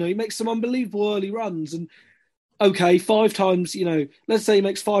early, he makes some unbelievable early runs. And, okay, 5 times, let's say he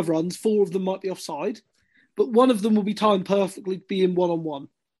makes 5 runs, 4 of them might be offside, but one of them will be timed perfectly to be in one-on-one.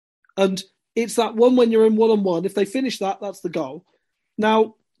 And it's that one when you're in one-on-one, if they finish that, that's the goal.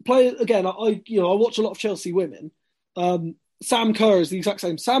 Now, I watch a lot of Chelsea women. Sam Kerr is the exact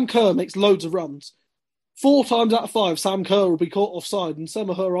same. Sam Kerr makes loads of runs. 4 times out of 5, Sam Kerr will be caught offside, and some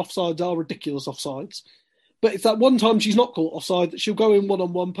of her offsides are ridiculous offsides. But it's that one time she's not caught offside that she'll go in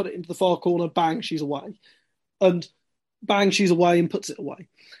one-on-one, put it into the far corner, bang, she's away. And bang, she's away and puts it away.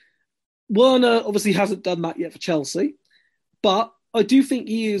 Werner obviously hasn't done that yet for Chelsea, but I do think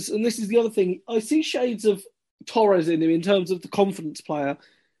he is, and this is the other thing, I see shades of Torres in him in terms of the confidence player.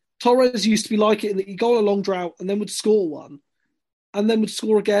 Torres used to be like it in that he'd go on a long drought and then would score one, and then would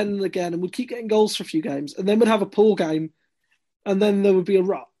score again and again, and would keep getting goals for a few games, and then would have a poor game, and then there would be a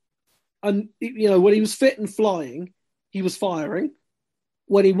rut. And, when he was fit and flying, he was firing.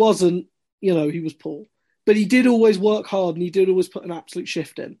 When he wasn't, he was poor. But he did always work hard, and he did always put an absolute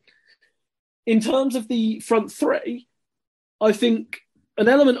shift in. In terms of the front three, I think an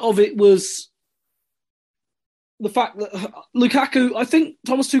element of it was the fact that Lukaku, I think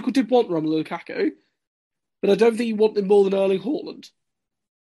Thomas Tuchel did want Romelu Lukaku, but I don't think he wanted more than Erling Haaland.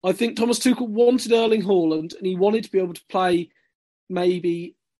 I think Thomas Tuchel wanted Erling Haaland, and he wanted to be able to play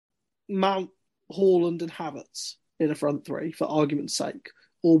maybe Mount, Haaland and Havertz in a front three, for argument's sake,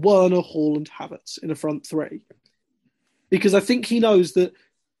 or Werner, Haaland, Havertz in a front three. Because I think he knows that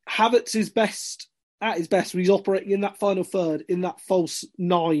Havertz is at his best when he's operating in that final third, in that false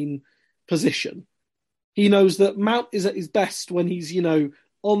 9 position. He knows that Mount is at his best when he's,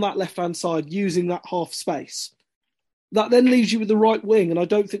 on that left-hand side, using that half space. That then leaves you with the right wing, and I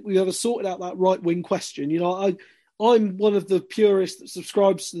don't think we've ever sorted out that right wing question. I'm one of the purists that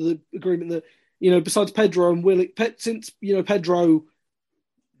subscribes to the agreement that, besides Pedro and Willie, since, Pedro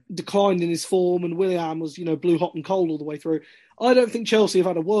declined in his form and Willian was, blew hot and cold all the way through, I don't think Chelsea have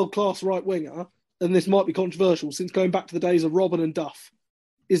had a world-class right winger, and this might be controversial, since going back to the days of Robben and Duff,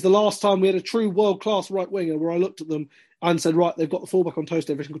 is the last time we had a true world-class right winger where I looked at them and said, right, they've got the fullback on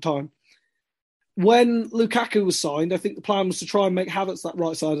toast every single time. When Lukaku was signed, I think the plan was to try and make Havertz that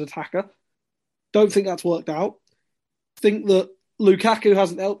right-sided attacker. Don't think that's worked out. Think that Lukaku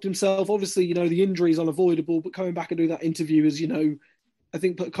hasn't helped himself. Obviously, the injury is unavoidable, but coming back and doing that interview is, I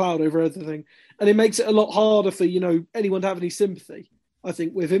think put a cloud over everything. And it makes it a lot harder for, anyone to have any sympathy. I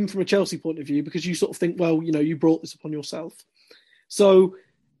think, with him from a Chelsea point of view, because you sort of think, well, you brought this upon yourself. So,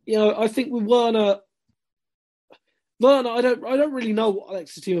 I think with Werner, I don't really know what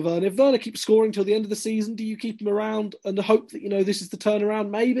Alexis' team of Werner. If Werner keeps scoring till the end of the season, do you keep him around and hope that, this is the turnaround?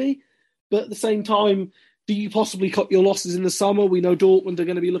 Maybe. But at the same time, do you possibly cut your losses in the summer? We know Dortmund are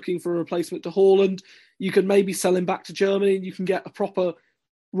going to be looking for a replacement to Haaland. You can maybe sell him back to Germany and you can get a proper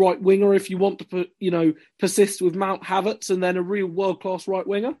right winger if you want to persist with Mount Havertz and then a real world-class right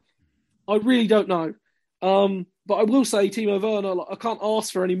winger. I really don't know. But I will say Timo Werner, I can't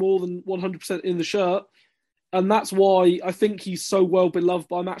ask for any more than 100% in the shirt. And that's why I think he's so well beloved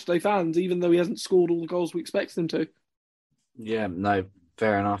by matchday fans, even though he hasn't scored all the goals we expected him to. Yeah, no,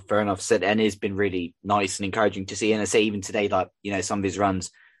 fair enough said. And it's been really nice and encouraging to see. And I say even today, some of his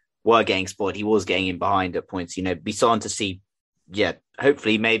runs were getting spotted. He was getting in behind at points, be starting to see,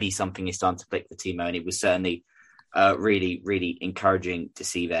 hopefully maybe something is starting to click for Timo. And it was certainly really, really encouraging to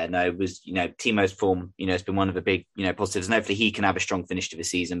see there. No, it was, Timo's form, it's been one of the big, positives. And hopefully he can have a strong finish to the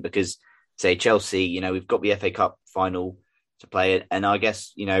season because, say, Chelsea, we've got the FA Cup final to play. And I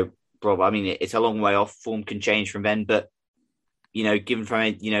guess, it's a long way off. Form can change from then. But, given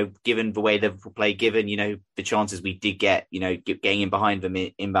the way Liverpool play, given, the chances we did get, getting in behind them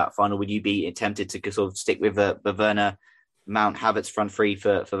in that final, would you be tempted to sort of stick with the Werner Mount Havertz front three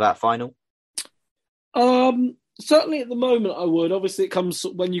for that final? Certainly at the moment I would. Obviously it comes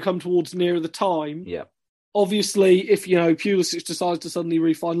when you come towards nearer the time. Yeah. Obviously, if, Pulisic decides to suddenly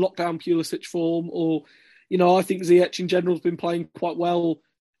refine lockdown Pulisic form, or, I think Ziyech in general has been playing quite well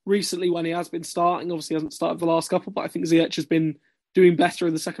recently when he has been starting. Obviously, he hasn't started the last couple, but I think Ziyech has been doing better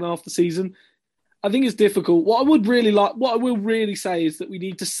in the second half of the season. I think it's difficult. What I will really say is that we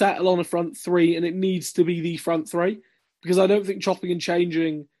need to settle on a front three, and it needs to be the front three, because I don't think chopping and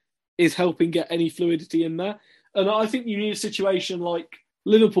changing is helping get any fluidity in there. And I think you need a situation like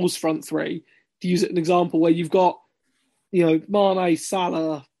Liverpool's front three, to use it as an example, where you've got, Mane,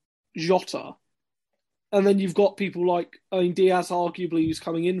 Salah, Jota, and then you've got people like, Diaz arguably who's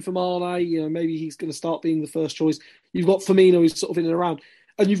coming in for Mane, maybe he's going to start being the first choice. You've got Firmino who's sort of in and around.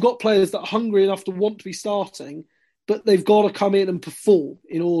 And you've got players that are hungry enough to want to be starting, but they've got to come in and perform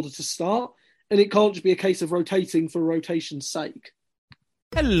in order to start. And it can't just be a case of rotating for rotation's sake.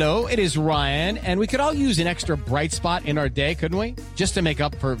 Hello, it is Ryan, and we could all use an extra bright spot in our day, couldn't we? Just to make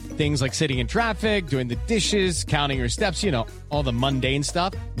up for things like sitting in traffic, doing the dishes, counting your steps, all the mundane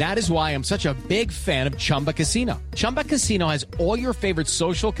stuff. That is why I'm such a big fan of Chumba Casino. Chumba Casino has all your favorite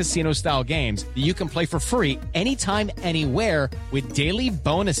social casino-style games that you can play for free anytime, anywhere with daily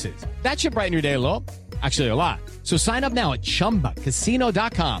bonuses. That should brighten your day a little. Actually, a lot. So sign up now at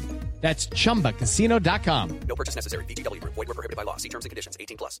ChumbaCasino.com. That's ChumbaCasino.com. No purchase necessary. VGW Group. Void where prohibited by law. See terms and conditions.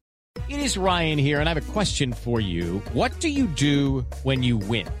 18+. It is Ryan here, and I have a question for you. What do you do when you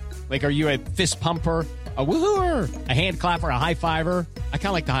win? Like, are you a fist pumper, a woohooer, a hand clapper, a high fiver? I kind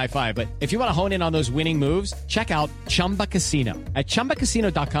of like the high five, but if you want to hone in on those winning moves, check out Chumba Casino. At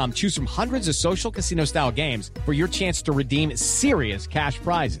ChumbaCasino.com, choose from hundreds of social casino-style games for your chance to redeem serious cash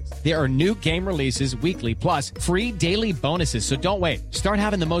prizes. There are new game releases weekly, plus free daily bonuses, so don't wait. Start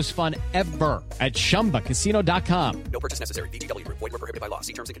having the most fun ever at ChumbaCasino.com. No purchase necessary. VGW Group. Void where prohibited by law.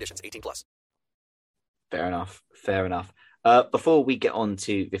 See terms and conditions. 18+. Fair enough. Before we get on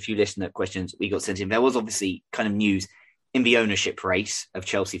to the few listener questions we got sent in, there was obviously kind of news in the ownership race of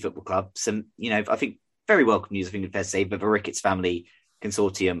Chelsea Football Club. Some, I think very welcome news, I think it's fair to say, but the Ricketts family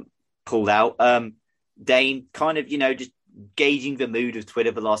consortium pulled out. Dane, kind of, just gauging the mood of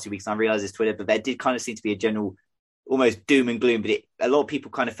Twitter the last few weeks. I realize it's Twitter, but there did kind of seem to be a general almost doom and gloom, but a lot of people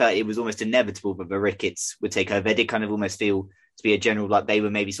kind of felt it was almost inevitable that the Ricketts would take over. They did kind of almost feel to be a general, like they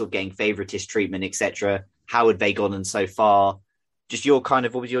were maybe sort of getting favouriteist treatment, etc. How had they gone so far? Just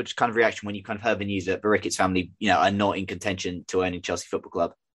what was your kind of reaction when you kind of heard the news that the Ricketts family, are not in contention to owning Chelsea Football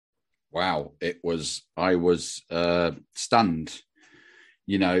Club? Wow, I was stunned.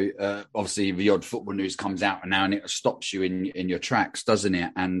 Obviously the odd football news comes out now and it stops you in your tracks, doesn't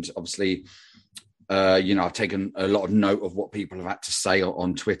it? And obviously, I've taken a lot of note of what people have had to say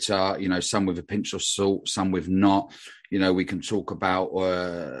on Twitter, some with a pinch of salt, some with not. We can talk about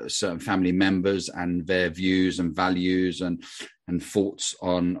certain family members and their views and values and thoughts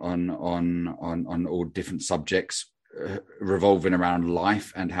on all different subjects revolving around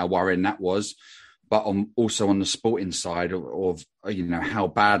life and how worrying that was. But also on the sporting side of how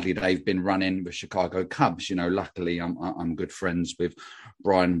badly they've been running the Chicago Cubs. Luckily I'm good friends with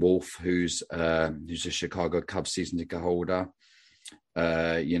Brian Wolf, who's a Chicago Cubs season ticket holder.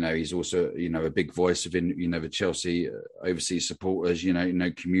 He's also a big voice within the Chelsea overseas supporters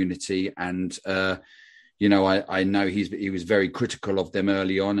community, and I know he was very critical of them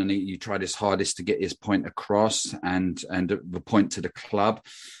early on, and he tried his hardest to get his point across and the point to the club.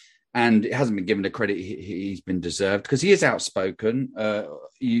 And it hasn't been given the credit he's been deserved, because he is outspoken.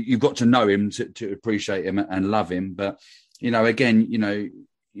 You've got to know him to appreciate him and love him. But, again,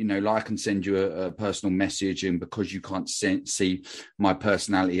 like I can send you a personal message, and because you can't see my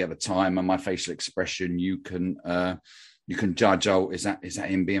personality at the time and my facial expression, you can judge, is that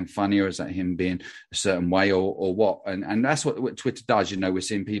him being funny, or is that him being a certain way, or what? And that's what Twitter does. We're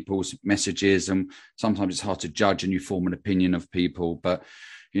seeing people's messages, and sometimes it's hard to judge, and you form an opinion of people. But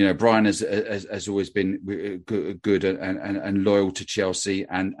Brian has always been good and loyal to Chelsea,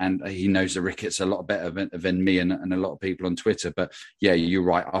 and he knows the Ricketts a lot better than me and a lot of people on Twitter. But yeah, you're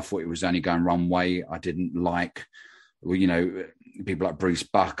right. I thought it was only going one way. I didn't like, people like Bruce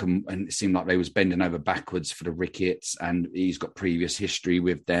Buck, and it seemed like they was bending over backwards for the Ricketts, and he's got previous history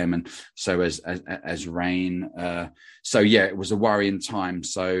with them, and so as Rain. So yeah, it was a worrying time.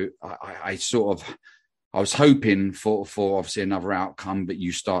 So I was hoping for obviously another outcome, but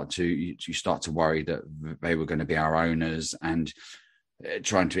you start to worry that they were going to be our owners, and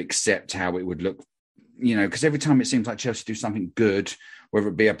trying to accept how it would look, because every time it seems like Chelsea do something good, whether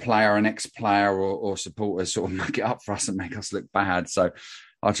it be a player, an ex-player, or supporters, sort of muck it up for us and make us look bad. So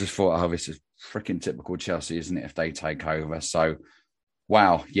I just thought, this is freaking typical Chelsea, isn't it, if they take over? So,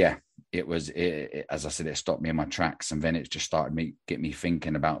 wow, yeah, it was, as I said, it stopped me in my tracks, and then it just started get me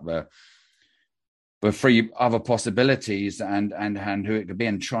thinking about the three other possibilities and who it could be,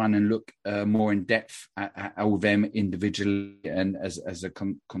 and trying and look more in depth at all of them individually and as a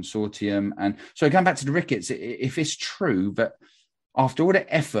consortium. And so going back to the Ricketts, if it's true that after all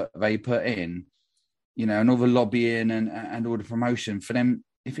the effort they put in, and all the lobbying and all the promotion for them,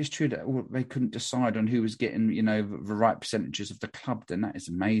 if it's true that they couldn't decide on who was getting, the right percentages of the club, then that is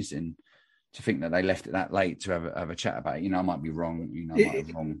amazing to think that they left it that late to have a chat about it. I might be wrong, I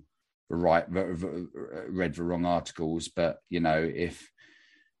might have read the wrong articles, but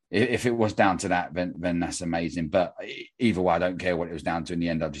if it was down to that, then that's amazing. But either way, I don't care what it was down to. In the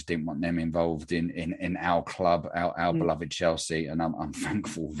end, I just didn't want them involved in our club, our beloved Chelsea, and I'm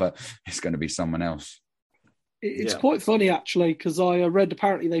thankful that it's going to be someone else. It's quite funny actually, because I read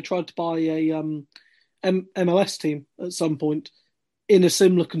apparently they tried to buy a MLS team at some point in a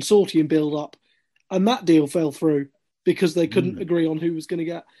similar consortium build-up, and that deal fell through because they couldn't agree on who was going to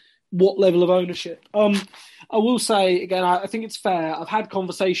get what level of ownership. I will say, again, I think it's fair. I've had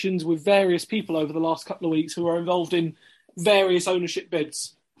conversations with various people over the last couple of weeks who are involved in various ownership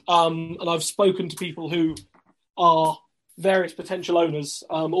bids. And I've spoken to people who are various potential owners,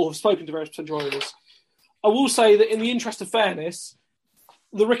 or have spoken to various potential owners. I will say that in the interest of fairness,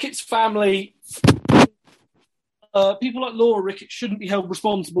 the Ricketts family, people like Laura Ricketts shouldn't be held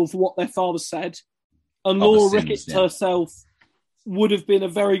responsible for what their father said. And Laura Ricketts herself would have been a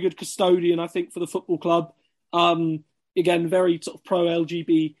very good custodian, I think, for the football club. Again, very sort of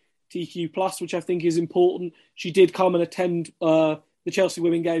pro-LGBTQ+, which I think is important. She did come and attend the Chelsea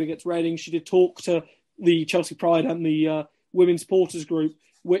women game against Reading. She did talk to the Chelsea Pride and the women's supporters group,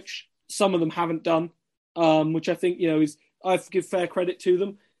 which some of them haven't done, which I think, I give fair credit to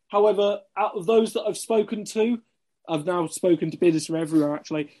them. However, out of those that I've spoken to, I've now spoken to bidders from everywhere,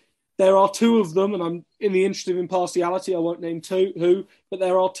 actually. There are two of them, and I'm in the interest of impartiality, I won't name who, but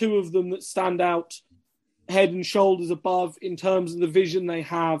there are two of them that stand out head and shoulders above in terms of the vision they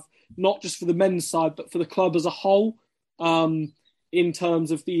have, not just for the men's side, but for the club as a whole, in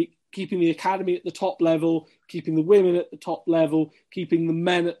terms of keeping the academy at the top level, keeping the women at the top level, keeping the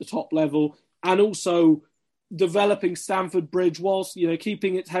men at the top level, and also developing Stamford Bridge whilst,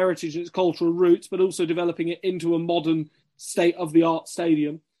 keeping its heritage and its cultural roots, but also developing it into a modern state-of-the-art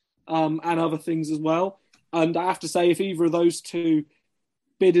stadium. And other things as well. And I have to say, if either of those two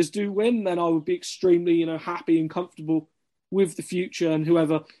bidders do win, then I would be extremely, happy and comfortable with the future and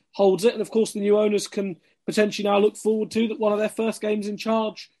whoever holds it. And of course, the new owners can potentially now look forward to that one of their first games in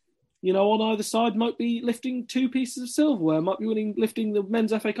charge, on either side might be lifting two pieces of silverware, might be lifting the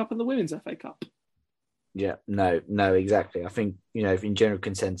men's FA Cup and the women's FA Cup. Yeah, no, exactly. I think, in general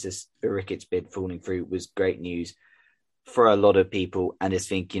consensus, the Ricketts bid falling through was great news for a lot of people, and I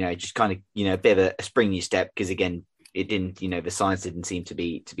think just kind of a bit of a spring new step, because again it didn't the signs didn't seem to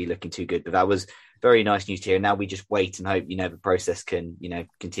be looking too good, but that was very nice news to hear. Now we just wait and hope the process can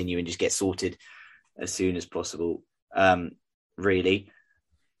continue and just get sorted as soon as possible. Really,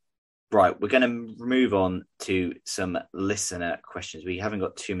 right, we're going to move on to some listener questions. We haven't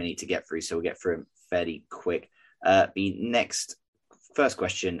got too many to get through, so we'll get through them fairly quick. The first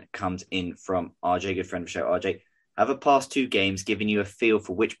question comes in from RJ, good friend of the show. RJ, Have the past 2 games given you a feel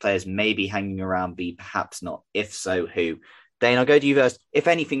for which players may be hanging around, be perhaps not? If so, who? Dane, I'll go to you first. If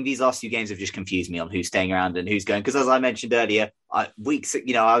anything, these last 2 games have just confused me on who's staying around and who's going. Because as I mentioned earlier, I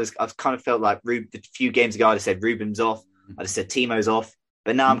kind of felt like a few games ago, I'd have said Ruben's off. I'd have said Timo's off.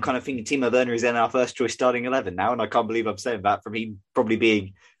 But now I'm kind of thinking Timo Werner is in our first choice starting 11 now. And I can't believe I'm saying that from him probably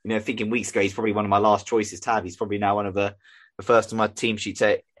being, thinking weeks ago, he's probably one of my last choices to have. He's probably now one of the first on my team sheet.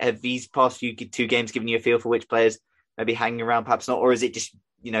 So have these past 2 games given you a feel for which players maybe hanging around, perhaps not? Or is it just,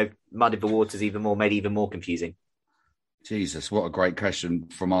 muddied the waters even more, made even more confusing? Jesus, what a great question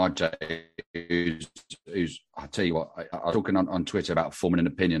from RJ, who's I tell you what, I was talking on Twitter about forming an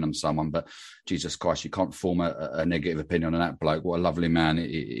opinion on someone, but Jesus Christ, you can't form a negative opinion on that bloke. What a lovely man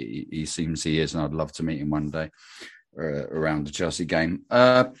he seems he is, and I'd love to meet him one day around the Chelsea game.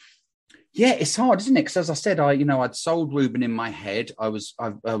 Yeah, it's hard, isn't it? Because as I said, I'd sold Ruben in my head. I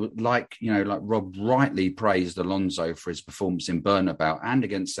like Rob rightly praised Alonso for his performance in Bernabeu and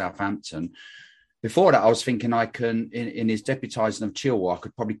against Southampton. Before that, I was thinking I can, in his deputising of Chilwell, I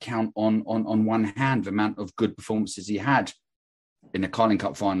could probably count on one hand the amount of good performances he had. In the Carling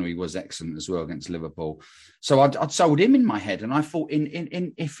Cup final, he was excellent as well against Liverpool. So I'd sold him in my head. And I thought,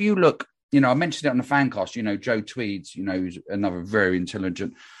 if you look, I mentioned it on the Fancast, Joe Tweeds, who's another very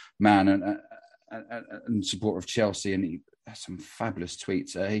intelligent man and supporter of Chelsea, and he has some fabulous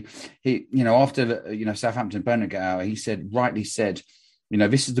tweets. He after the, Southampton Bernabeu, he rightly said,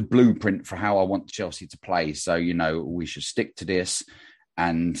 this is the blueprint for how I want Chelsea to play. So, we should stick to this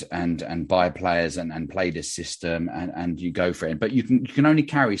and buy players and play this system and you go for it. But you can only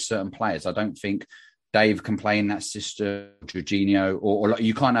carry certain players. I don't think Dave can play in that system, Jorginho, or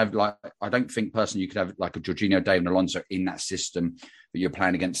you can't have I don't think personally you could have like a Jorginho, Dave and Alonso in that system that you're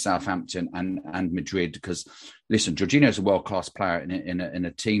playing against Southampton and Madrid. Because listen, Jorginho is a world-class player in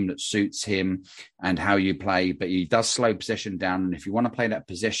a team that suits him and how you play, but he does slow possession down. And if you want to play that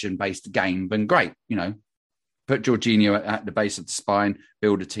possession-based game, then great, put Jorginho at the base of the spine,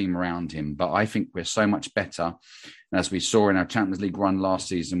 build a team around him. But I think we're so much better, as we saw in our Champions League run last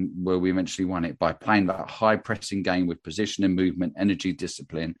season, where we eventually won it, by playing that high-pressing game with position and movement, energy,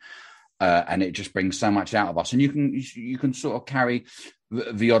 discipline. And it just brings so much out of us. And you can sort of carry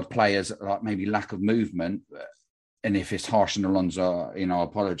the odd players, like maybe lack of movement. And if it's harsh on Alonso, I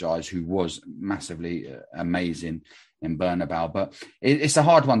apologise, who was massively amazing in Bernabeu. But it's a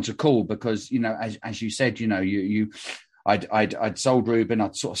hard one to call because, as you said, I'd sold Ruben,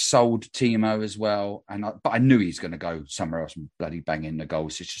 I'd sort of sold Timo as well. But I knew he's going to go somewhere else and bloody bang in the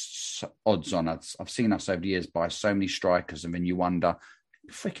goals. It's just odds on. I've seen us over the years buy so many strikers, and then you wonder,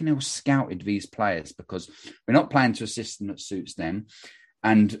 freaking hell, scouted these players, because we're not playing to a system that suits them.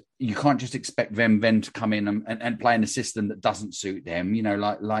 And you can't just expect them then to come in and play in a system that doesn't suit them,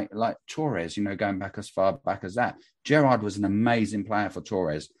 like Torres, going back as far back as that. Gerrard was an amazing player for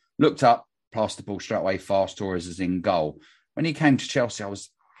Torres. Looked up, passed the ball straight away fast, Torres is in goal. When he came to Chelsea, I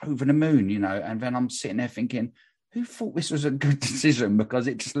was over the moon, and then I'm sitting there thinking, who thought this was a good decision? Because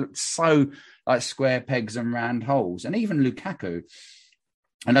it just looked so like square pegs and round holes. And even Lukaku,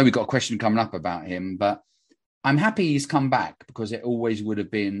 I know we've got a question coming up about him, but I'm happy he's come back, because it always would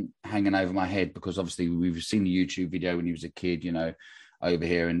have been hanging over my head, because obviously we've seen the YouTube video when he was a kid, over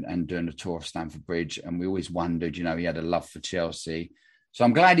here and doing a tour of Stamford Bridge. And we always wondered, he had a love for Chelsea. So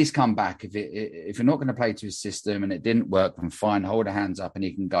I'm glad he's come back. If you're not going to play to his system and it didn't work, then fine, hold our hands up and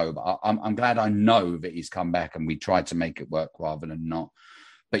he can go. But I'm glad I know that he's come back and we tried to make it work rather than not.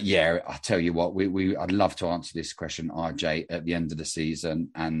 But yeah, I tell you what, I'd love to answer this question, RJ, at the end of the season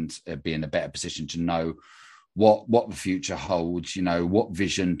and be in a better position to know what the future holds, what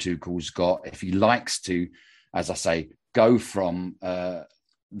vision Tuchel's got. If he likes to, as I say, go from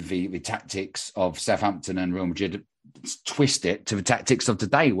the tactics of Southampton and Real Madrid, twist it to the tactics of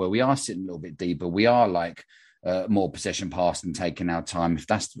today, where we are sitting a little bit deeper. We are like more possession pass and taking our time. If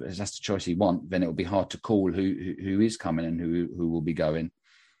that's the choice he wants, then it'll be hard to call who is coming and who will be going.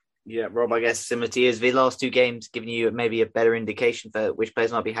 Yeah, Rob, I guess similar to you, is the last 2 games giving you maybe a better indication for which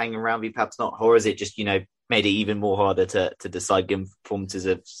players might be hanging around, perhaps not, or is it just, made it even more harder to decide given performances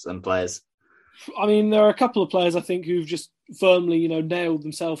of some players? I mean, there are a couple of players, I think, who've just firmly, nailed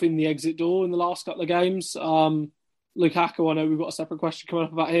themselves in the exit door in the last couple of games. Lukaku, I know we've got a separate question coming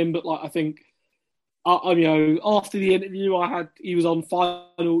up about him, but I think, after the interview he was on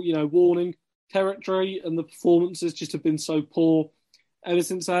final, warning territory, and the performances just have been so poor ever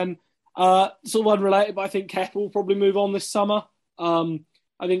since then. Sort of unrelated, but I think Kepa will probably move on this summer.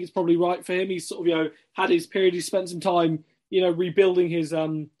 I think it's probably right for him. He's sort of, had his period. He spent some time, rebuilding his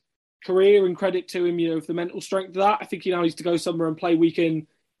career, and credit to him, for the mental strength of that. I think he now needs to go somewhere and play week in,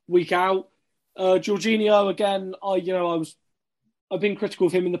 week out. Jorginho, again, I've been critical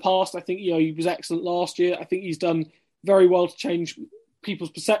of him in the past. I think he was excellent last year. I think he's done very well to change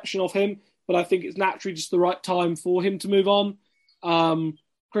people's perception of him, but I think it's naturally just the right time for him to move on.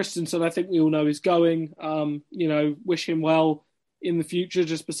 Christensen, I think we all know is going. Wish him well in the future,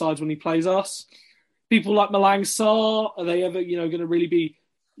 just besides when he plays us. People like Malang Sarr, are they ever, going to really be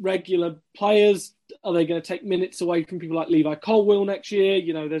regular players? Are they going to take minutes away from people like Levi Colwill next year?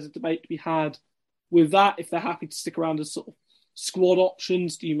 There's a debate to be had with that. If they're happy to stick around as sort of squad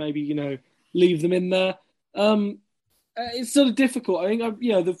options, do you maybe, leave them in there? It's sort of difficult. I think,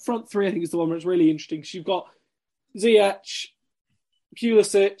 the front three, I think, is the one where it's really interesting. Because you've got Ziyech,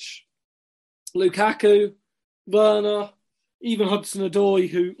 Pulisic, Lukaku, Werner, even Hudson-Odoi,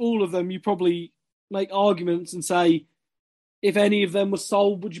 who all of them you probably make arguments and say, if any of them were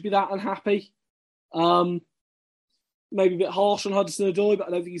sold, would you be that unhappy? Maybe a bit harsh on Hudson-Odoi, but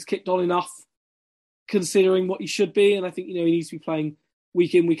I don't think he's kicked on enough considering what he should be. And I think, he needs to be playing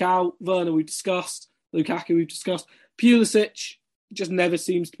week in, week out. Werner, we've discussed. Lukaku, we've discussed. Pulisic just never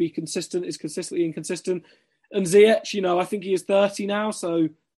seems to be consistent, is consistently inconsistent. And Ziyech, I think he is 30 now, so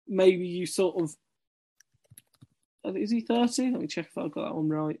maybe you sort of... Is he 30? Let me check if I've got that one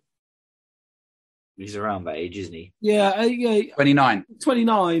right. He's around that age, isn't he? Yeah. 29.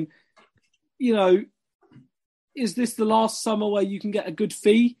 29. Is this the last summer where you can get a good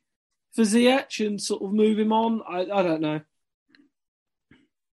fee for Ziyech and sort of move him on? I don't know.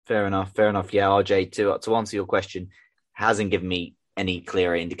 Fair enough. Yeah, RJ, to answer your question, hasn't given me any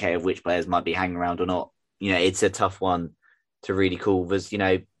clearer indicator of which players might be hanging around or not. It's a tough one to really call. There's,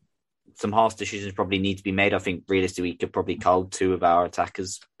 some harsh decisions probably need to be made. I think realistically we could probably cull two of our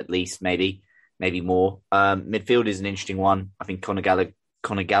attackers at least, maybe more. Midfield is an interesting one. I think Conor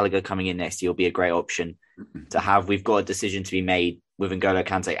Gallagher coming in next year will be a great option to have. We've got a decision to be made with N'Golo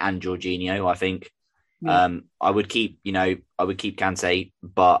Kante and Jorginho, I think. Yeah. I would keep Kante,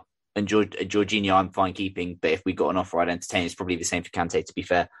 but Jorginho I'm fine keeping. But if we got an offer, I'd entertain. It's probably the same for Kante, to be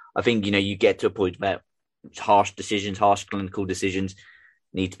fair. I think, you get to a point where harsh clinical decisions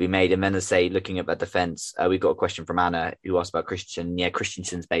need to be made. And then, as I say, looking at the defence, we've got a question from Anna who asked about Christensen. Yeah,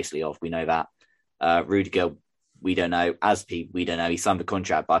 Christensen's basically off. We know that. Rudiger, we don't know. Aspi, we don't know. He signed the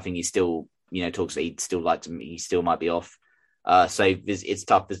contract, but I think he still, talks that he'd still like to. He still might be off. So it's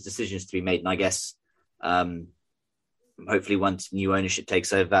tough. There's decisions to be made, and I guess hopefully once new ownership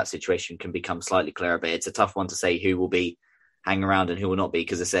takes over, that situation can become slightly clearer. But it's a tough one to say who will be hanging around and who will not be,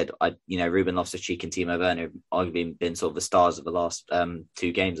 because I said, Ruben Loftus-Cheek and Timo Werner have arguably been sort of the stars of the last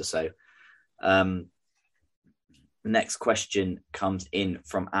 2 games or so. The next question comes in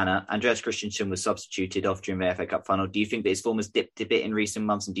from Anna. Andreas Christensen was substituted off during the FA Cup final. Do you think that his form has dipped a bit in recent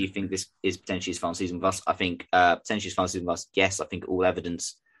months, and do you think this is potentially his final season with us? I think potentially his final season with us, yes. I think all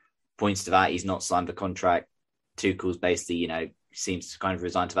evidence points to that. He's not signed the contract. Tuchel's basically, seems to kind of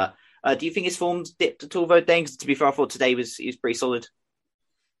resign to that. Do you think his form's dipped at all, though, Dane? To be fair, I thought today he was pretty solid.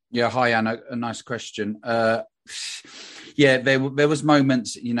 Yeah, hi, Anna. A nice question. Yeah, there was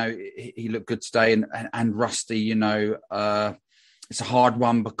moments, he looked good today and rusty, it's a hard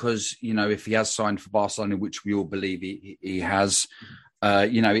one because, if he has signed for Barcelona, which we all believe he has,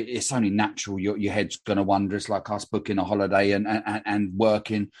 it's only natural. Your head's going to wonder. It's like us booking a holiday and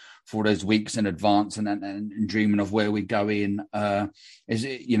working for those weeks in advance and dreaming of where we go in. It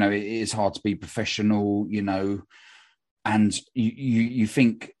is hard to be professional, and you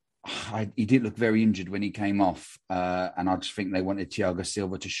think he did look very injured when he came off, and I just think they wanted Thiago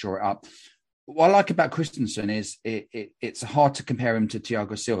Silva to shore it up. What I like about Christensen is it's hard to compare him to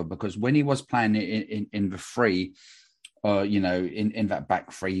Thiago Silva, because when he was playing in the free, in that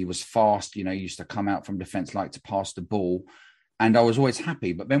back three, he was fast. He used to come out from defence, like to pass the ball, and I was always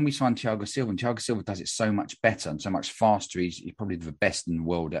happy. But then we signed Thiago Silva, and Thiago Silva does it so much better and so much faster. He's probably the best in the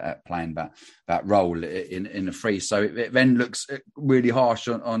world at playing that role in the free. So it then looks really harsh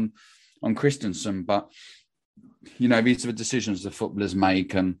on Christensen. But these are the decisions the footballers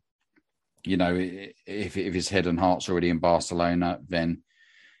make, and if his head and heart's already in Barcelona, then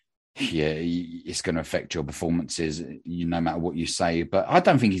yeah, it's going to affect your performances, no matter what you say. But I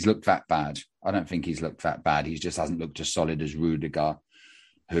don't think he's looked that bad. He just hasn't looked as solid as Rudiger,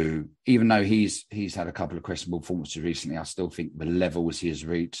 who, even though he's had a couple of questionable performances recently, I still think the levels he has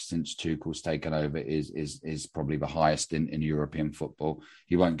reached since Tuchel's taken over is probably the highest in European football.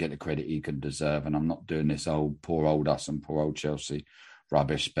 He won't get the credit he can deserve. And I'm not doing this poor old us and poor old Chelsea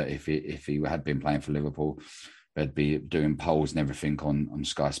rubbish. But if he had been playing for Liverpool, they'd be doing polls and everything on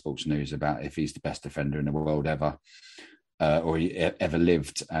Sky Sports News about if he's the best defender in the world ever, or he ever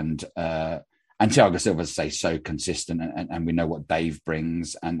lived. And And Thiago Silva, say, so consistent, and we know what Dave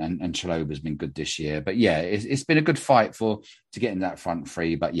brings, and Chaloba's been good this year. But yeah, it's been a good fight to get in that front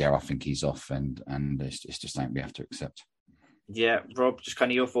three. But yeah, I think he's off, and it's just something we have to accept. Yeah, Rob, just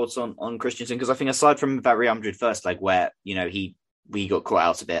kind of your thoughts on Christensen, because I think aside from that Real Madrid first leg where we got caught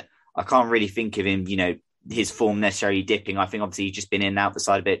out a bit, I can't really think of him, his form necessarily dipping. I think obviously he's just been in and out the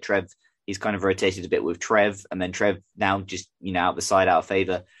side a bit. Trev, he's kind of rotated a bit with Trev, and then Trev now just out the side out of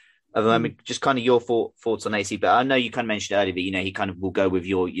favour. Just kind of your thoughts on AC, but I know you kind of mentioned earlier that he kind of will go with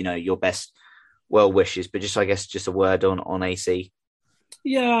your best well wishes, but just I guess just a word on AC.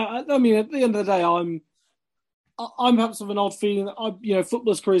 Yeah, I mean, at the end of the day, I'm perhaps of an odd feeling that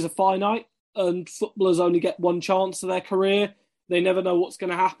footballers' careers are finite, and footballers only get one chance of their career. They never know what's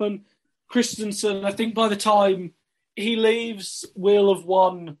going to happen. Christensen, I think by the time he leaves, will have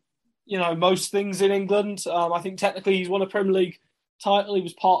won, most things in England. I think technically he's won a Premier League title. He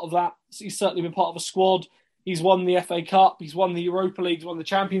was part of that. He's certainly been part of a squad. He's won the FA Cup. He's won the Europa League. He's won the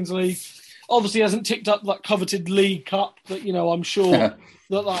Champions League. Obviously, he hasn't ticked up that coveted League Cup, but I'm sure that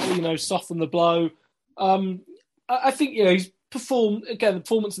will soften the blow. I think he's performed again. The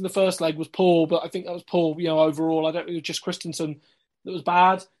performance in the first leg was poor, but I think that was poor. Overall, I don't think it was just Christensen that was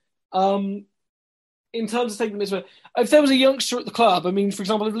bad. In terms of taking this, if there was a youngster at the club, I mean, for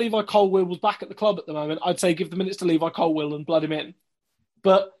example, if Levi Colwill was back at the club at the moment, I'd say give the minutes to Levi Colwill and blood him in.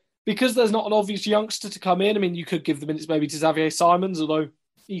 But because there's not an obvious youngster to come in, I mean, you could give the minutes maybe to Xavier Simons, although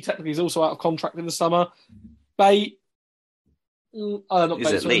he technically is also out of contract in the summer. Lewis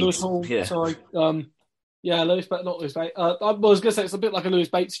Hall. Yeah. Sorry. Lewis Bates, not Lewis Bates. I was going to say it's a bit like a Lewis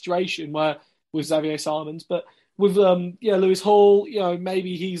Bates situation where with Xavier Simons, but with Lewis Hall,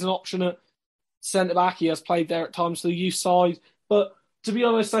 maybe he's an option at centre back. He has played there at times for the youth side, but to be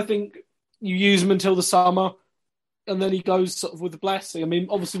honest, I think you use him until the summer, and then he goes sort of with the blessing. I mean,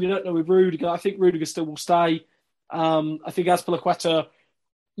 obviously we don't know with Rudiger. I think Rudiger still will stay. I think Azpilicueta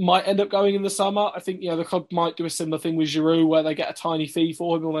might end up going in the summer. I think the club might do a similar thing with Giroud, where they get a tiny fee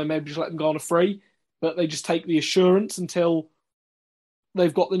for him, or they maybe just let him go on a free, but they just take the assurance until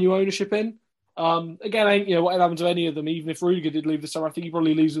they've got the new ownership in. Again, whatever happens to any of them, even if Rudiger did leave the summer, I think he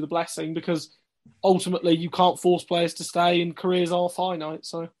probably leaves with a blessing, because ultimately you can't force players to stay and careers are finite.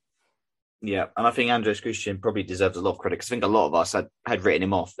 So, yeah, and I think Andres Christian probably deserves a lot of credit, because I think a lot of us had written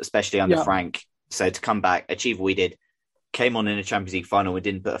him off, especially under Frank. So to come back, achieve what we did, came on in a Champions League final, we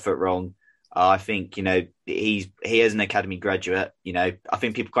didn't put a foot wrong. I think, he is an academy graduate. I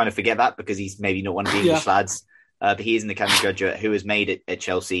think people kind of forget that because he's maybe not one of the English lads. But he is an academy graduate who has made it at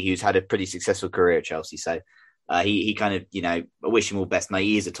Chelsea, who's had a pretty successful career at Chelsea. So he kind of, I wish him all best. Now,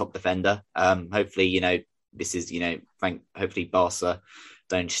 he is a top defender. Hopefully, this is, hopefully Barca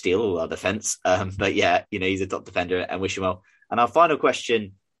don't steal all our defence. But yeah, he's a top defender and wish him well. And our final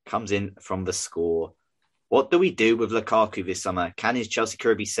question comes in from the score. What do we do with Lukaku this summer? Can his Chelsea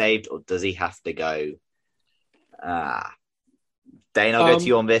career be saved, or does he have to go? Dane, I'll go to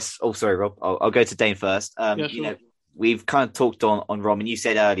you on this. Oh, sorry, Rob. I'll go to Dane first. Sure. We've kind of talked on Rom, and you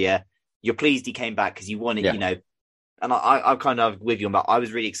said earlier you're pleased he came back because you wanted, and I'm kind of with you on that. I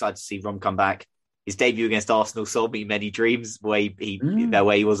was really excited to see Rom come back. His debut against Arsenal sold me many dreams where he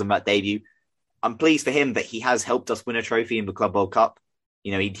was on that debut. I'm pleased for him that he has helped us win a trophy in the Club World Cup.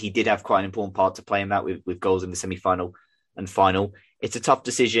 He did have quite an important part to play in that with goals in the semi-final and final. It's a tough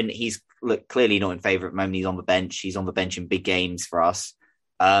decision. He's clearly not in favour at the moment. He's on the bench. He's on the bench in big games for us.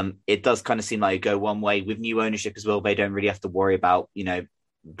 It does kind of seem like it go one way. With new ownership as well, they don't really have to worry about,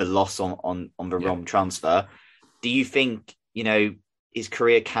 the loss on the Rom transfer. Do you think, his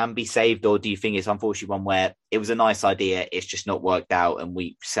career can be saved, or do you think it's unfortunately one where it was a nice idea, it's just not worked out, and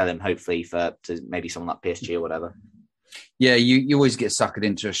we sell him hopefully to maybe someone like PSG or whatever? Yeah, you always get suckered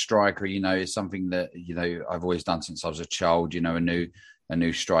into a striker. It's something that I've always done since I was a child. A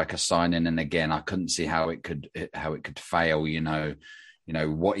new striker signing, and again, I couldn't see how it could fail.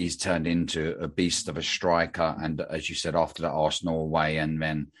 What he's turned into, a beast of a striker, and as you said, after that Arsenal away, and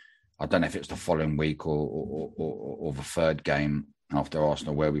then I don't know if it's the following week or the third game after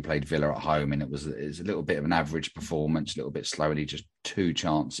Arsenal where we played Villa at home, and it was a little bit of an average performance, a little bit slowly, just two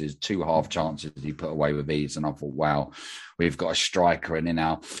half chances he put away with ease. And I thought, wow, we've got a striker. And in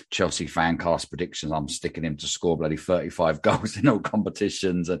our Chelsea fan cast predictions, I'm sticking him to score bloody 35 goals in all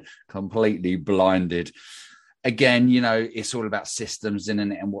competitions, and completely blinded. Again, it's all about systems,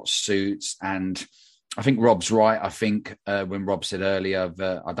 isn't it, and what suits. And I think Rob's right. I think when Rob said earlier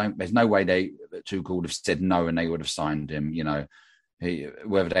that there's no way Tuchel would have said no and they would have signed him,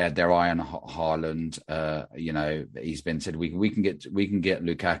 whether they had their eye on Haaland, he's been said we can get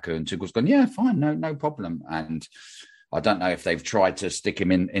Lukaku, and Tuchel's gone, yeah, fine, no problem. And I don't know if they've tried to stick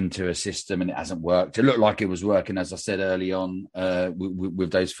him into a system and it hasn't worked. It looked like it was working, as I said early on,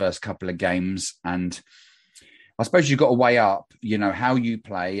 with those first couple of games. And I suppose you've got to weigh up, how you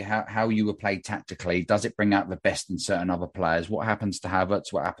play, how you will play tactically. Does it bring out the best in certain other players? What happens to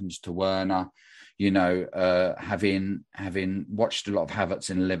Havertz? What happens to Werner? Having watched a lot of Havertz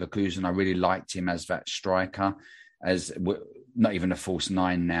in Leverkusen, I really liked him as that striker, as not even a false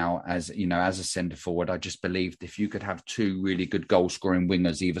nine now, as a centre forward. I just believed if you could have two really good goal scoring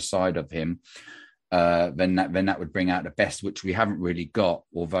wingers either side of him, then that would bring out the best, which we haven't really got.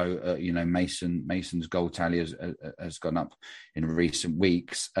 Although Mason's goal tally has gone up in recent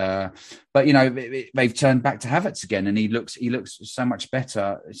weeks, but they've turned back to Havertz again, and he looks so much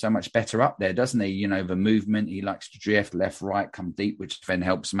better up there, doesn't he? The movement, he likes to drift left, right, come deep, which then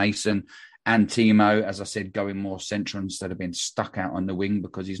helps Mason. And Timo, as I said, going more central instead of being stuck out on the wing,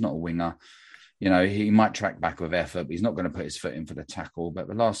 because he's not a winger. He might track back with effort, but he's not going to put his foot in for the tackle. But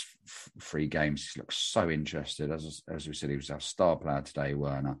the last 3 games, he looks so interested. As we said, he was our star player today,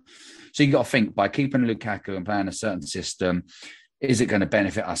 Werner. So you got to think, by keeping Lukaku and playing a certain system, is it going to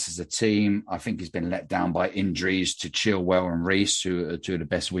benefit us as a team? I think he's been let down by injuries to Chilwell and Reece, who are two of the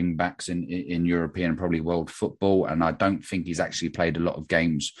best wing backs in European and probably world football. And I don't think he's actually played a lot of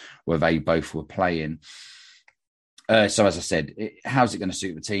games where they both were playing. So as I said, how's it going to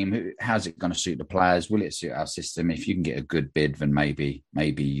suit the team? How's it going to suit the players? Will it suit our system? If you can get a good bid, then maybe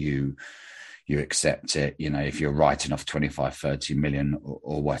you accept it. If you're writing off 25, 30 million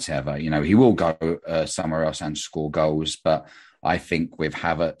or whatever, he will go somewhere else and score goals. But I think with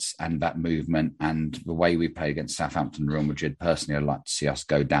Havertz and that movement and the way we played against Southampton and Real Madrid, personally, I'd like to see us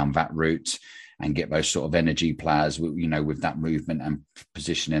go down that route and get those sort of energy players, with that movement and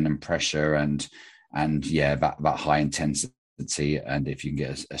positioning and pressure and that high intensity. And if you can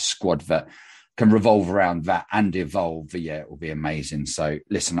get a squad that can revolve around that and evolve, it will be amazing. So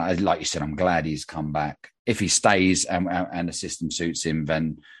listen, like you said, I'm glad he's come back. If he stays and the system suits him,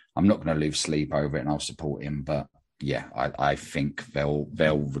 then I'm not going to lose sleep over it and I'll support him. But I think they'll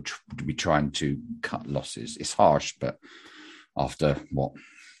be trying to cut losses. It's harsh, but after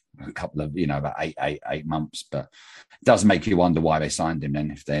a couple of about eight months, but it does make you wonder why they signed him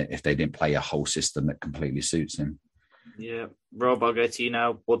then if they didn't play a whole system that completely suits him. Yeah, Rob, I'll go to you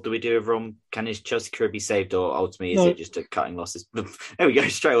now. What do we do with Rom? Can his Chelsea career be saved, or ultimately is it just a cutting losses? There we go,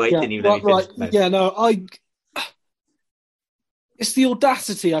 straight away. Didn't even It's the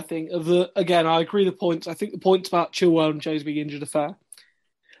audacity, I think, of again, I agree the points. I think the points about Chilwell and James being injured are fair.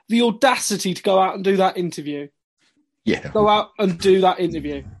 The audacity to go out and do that interview. Yeah. Go out and do that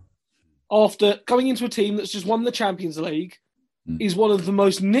interview. After coming into a team that's just won the Champions League, is one of the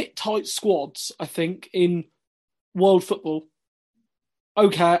most knit-tight squads, I think, in world football.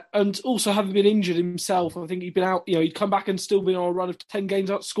 Okay, and also having been injured himself, I think he'd been out, he'd come back and still been on a run of 10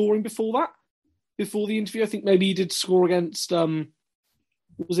 games out scoring before that. Before the interview, I think maybe he did score against,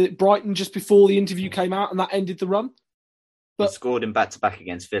 was it Brighton just before the interview came out and that ended the run? But he scored him back-to-back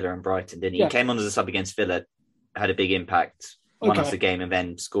against Villa and Brighton, didn't he? Yeah. He came on as a sub against Villa, had a big impact, won us the game and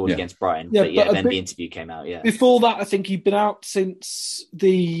then scored against Brighton. Yeah, but then the interview came out, Before that, I think he'd been out since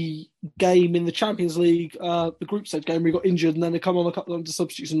the game in the Champions League, the group stage game where he got injured and then they come on a couple of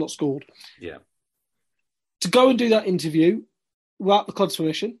substitutes and not scored. Yeah. To go and do that interview without the club's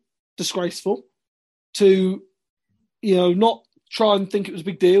permission, disgraceful. To, not try and think it was a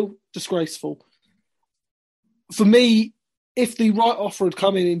big deal, disgraceful. For me, if the right offer had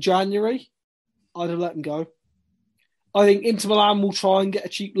come in January, I'd have let him go. I think Inter Milan will try and get a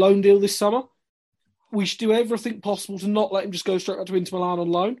cheap loan deal this summer. We should do everything possible to not let him just go straight out to Inter Milan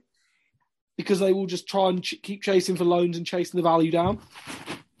on loan, because they will just try and keep chasing for loans and chasing the value down.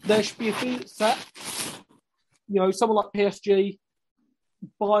 There should be a fee that's set. Someone like PSG,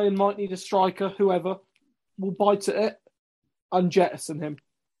 Bayern might need a striker, whoever, will bite at it and jettison him.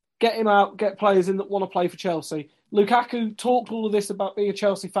 Get him out, get players in that want to play for Chelsea. Lukaku talked all of this about being a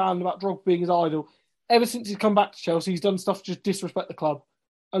Chelsea fan, about Drogba being his idol. Ever since he's come back to Chelsea, he's done stuff to just disrespect the club.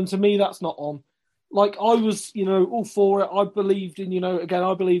 And to me, that's not on. I was, all for it. I believed in,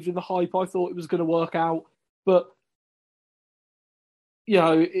 I believed in the hype. I thought it was going to work out. But,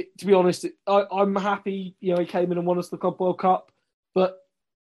 to be honest, I'm happy, he came in and won us the Club World Cup. But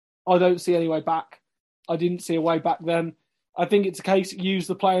I don't see any way back. I didn't see a way back then. I think it's a case of use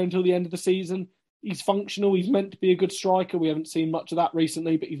the player until the end of the season. He's functional. He's meant to be a good striker. We haven't seen much of that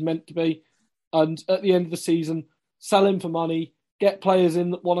recently, but he's meant to be. And at the end of the season, sell him for money, get players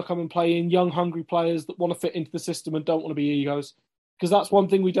in that want to come and play in, young, hungry players that want to fit into the system and don't want to be egos. Because that's one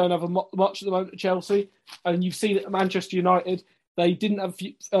thing we don't have much at the moment at Chelsea. And you've seen it at Manchester United. They didn't have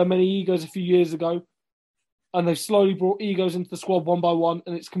many egos a few years ago. and they've slowly brought egos into the squad one by one,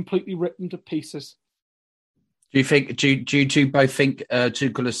 and it's completely ripped them to pieces. Do you think? Do you two both think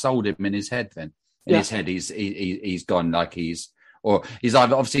Tuchel has sold him in his head? Then in his head, he's gone like he's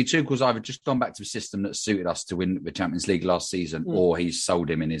either obviously Tuchel's either just gone back to a system that suited us to win the Champions League last season, or he's sold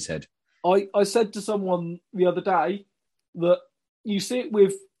him in his head. I said to someone the other day that you see it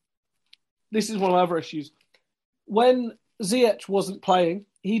with. This is one of my other issues. When Ziyech wasn't playing,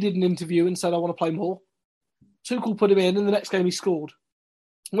 he did an interview and said, "I want to play more." Tuchel put him in, and the next game he scored.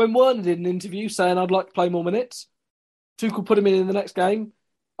 When Werner did an interview saying, "I'd like to play more minutes," Tuchel put him in the next game.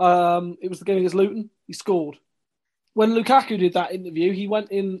 It was the game against Luton. He scored. When Lukaku did that interview, he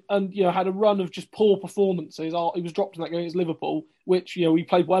went in and had a run of just poor performances. He was dropped in that game against Liverpool, which we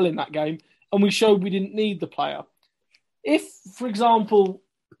played well in that game, and we showed we didn't need the player. If, for example,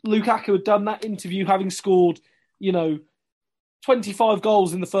 Lukaku had done that interview having scored, 25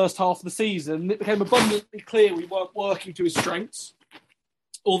 goals in the first half of the season, it became abundantly clear we weren't working to his strengths,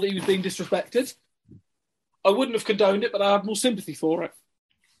 or that he was being disrespected, I wouldn't have condoned it, but I had more sympathy for it.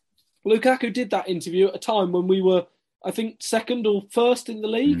 Lukaku did that interview at a time when we were, I think, second or first in the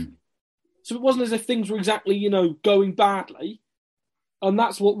league. So it wasn't as if things were exactly, going badly. And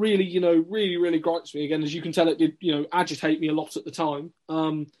that's what really, really, really gripes me. Again, as you can tell, it did, agitate me a lot at the time.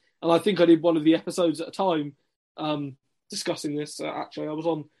 And I think I did one of the episodes at a time discussing this. Actually, I was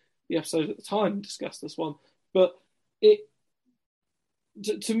on the episode at the time and discussed this one. But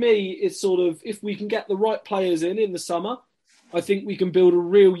to me, it's sort of, if we can get the right players in the summer, I think we can build a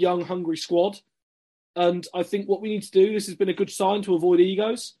real young, hungry squad. And I think what we need to do, this has been a good sign to avoid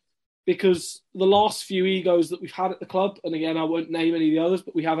egos, because the last few egos that we've had at the club, and again, I won't name any of the others,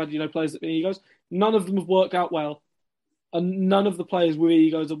 but we have had, players that have been egos, none of them have worked out well. And none of the players with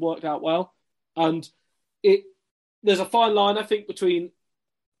egos have worked out well. And there's a fine line, I think, between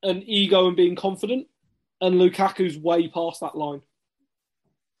an ego and being confident, and Lukaku's way past that line.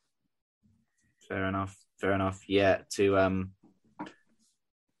 Fair enough. Yeah,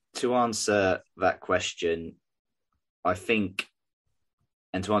 to answer that question, I think,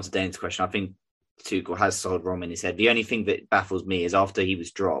 and to answer Dane's question, I think Tuchel has sold Rom in his head. The only thing that baffles me is after he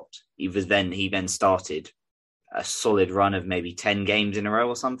was dropped, he then started a solid run of maybe 10 games in a row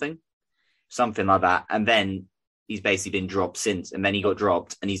or something like that. And then he's basically been dropped since, and then he got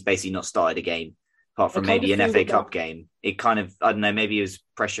dropped and he's basically not started a game apart from maybe an FA Cup game. It kind of, I don't know, maybe it was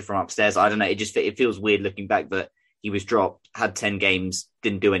pressure from upstairs. I don't know. It feels weird looking back that he was dropped, had 10 games,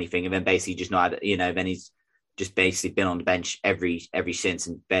 didn't do anything, and then basically just not, then he's just basically been on the bench every since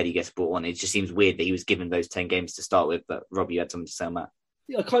and barely gets brought on. It just seems weird that he was given those 10 games to start with. But Rob, you had something to say on that.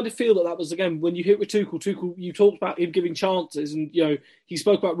 Yeah, I kind of feel that was, again, when you hit with Tuchel, you talked about him giving chances, and he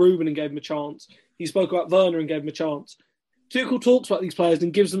spoke about Ruben and gave him a chance. He spoke about Werner and gave him a chance. Tuchel talks about these players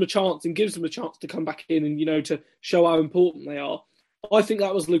and gives them a chance to come back in and, to show how important they are. I think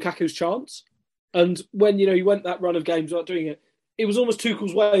that was Lukaku's chance. And when, he went that run of games without doing it, it was almost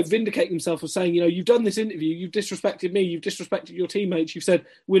Tuchel's way of vindicating himself, of saying, you've done this interview, you've disrespected me, you've disrespected your teammates, you've said,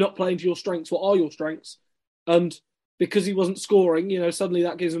 we're not playing to your strengths, what are your strengths? And because he wasn't scoring, suddenly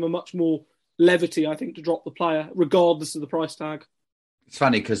that gives him a much more levity, I think, to drop the player, regardless of the price tag. It's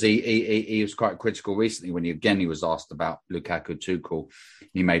funny because he was quite critical recently when he was asked about Lukaku. Tuchel,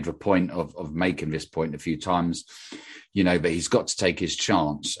 he made a point of making this point a few times, but he's got to take his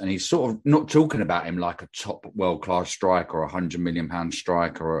chance. And he's sort of not talking about him like a top world-class striker or £100 million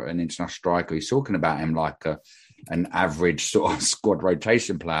striker or an international striker. He's talking about him like an average sort of squad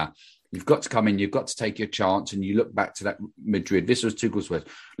rotation player. You've got to come in, you've got to take your chance. And you look back to that Madrid, this was Tuchel's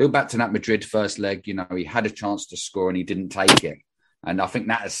words, look back to that Madrid first leg, he had a chance to score and he didn't take it. And I think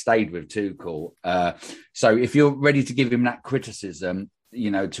that has stayed with Tuchel. So if you're ready to give him that criticism,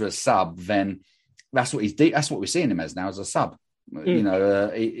 to a sub, then that's what that's what we're seeing him as now, as a sub.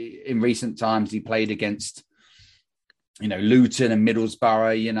 In recent times, he played against, Luton and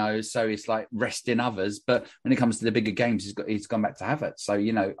Middlesbrough, so it's like resting others. But when it comes to the bigger games, he's gone back to Havertz.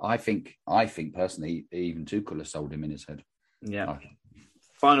 So, I think personally, even Tuchel has sold him in his head. Yeah.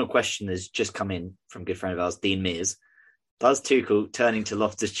 Final question has just come in from a good friend of ours, Dean Mears. Does Tuchel, turning to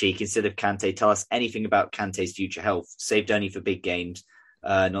Loftus-Cheek instead of Kante, tell us anything about Kante's future health, saved only for big games,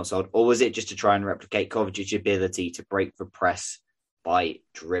 not sold? Or was it just to try and replicate Kovacic's ability to break the press by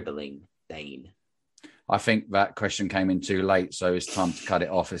dribbling, Dane? I think that question came in too late, so it's time to cut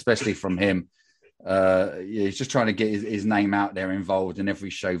it off, especially from him. He's just trying to get his name out there, involved in every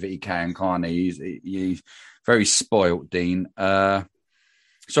show that he can, can't he? He's very spoilt, Dean.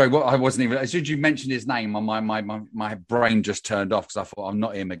 Sorry, I wasn't even. As soon as you mentioned his name, my brain just turned off because I thought I'm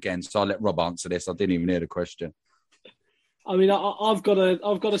not him again. So I'll let Rob answer this. I didn't even hear the question. I mean, I've got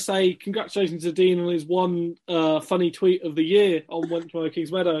to say congratulations to Dean on his one funny tweet of the year on Wentworth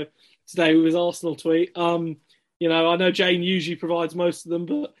Kings Meadow today with his Arsenal tweet. You know, I know Jane usually provides most of them,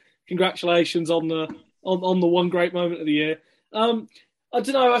 but congratulations on the one great moment of the year. I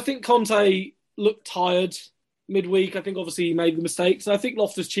don't know. I think Conte looked tired midweek. I think obviously he made the mistakes. I think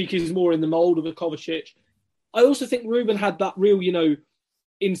Loftus-Cheek is more in the mould of a Kovacic. I also think Ruben had that real, you know,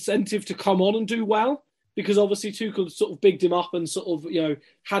 incentive to come on and do well, because obviously Tuchel sort of bigged him up and sort of, you know,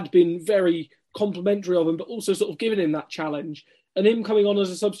 had been very complimentary of him, but also sort of given him that challenge. And him coming on as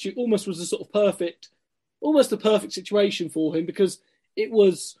a substitute almost was the perfect situation for him, because it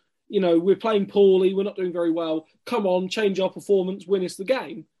was, you know, we're playing poorly, we're not doing very well. Come on, change our performance, win us the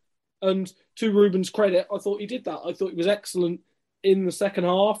game. And to Ruben's credit, I thought he did that. I thought he was excellent in the second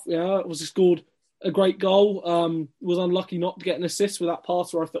half. Yeah, he scored a great goal. Was unlucky not to get an assist with that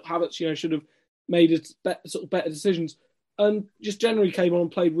pass where I thought Havertz, you know, should have made it better decisions, and just generally came on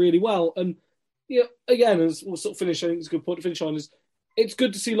and played really well. And yeah, again, as we'll sort of finish, I think it's a good point to finish on, is it's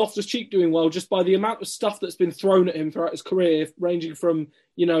good to see Loftus-Cheek doing well just by the amount of stuff that's been thrown at him throughout his career, ranging from,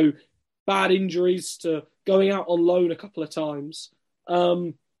 you know, bad injuries to going out on loan a couple of times.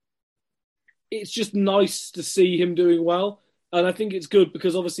 It's just nice to see him doing well. And I think it's good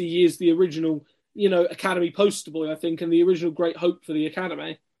because obviously he is the original, you know, academy poster boy, I think, and the original great hope for the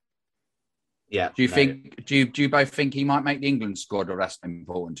academy. Yeah. Do you both think he might make the England squad, or that's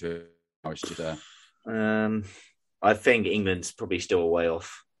important to I think England's probably still a way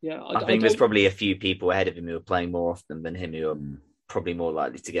off. Yeah, I think there's probably a few people ahead of him who are playing more often than him who are probably more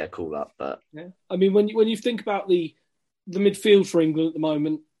likely to get a call up. But yeah, I mean, when you think about the midfield for England at the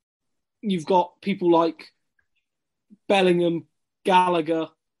moment, you've got people like Bellingham, Gallagher,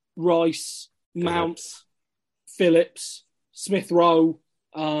 Rice, Mount, Phillips, Smith Rowe.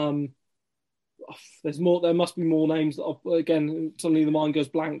 There's more. There must be more names that again suddenly the mind goes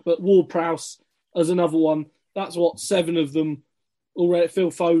blank. But Ward-Prowse as another one. That's 7 of them already.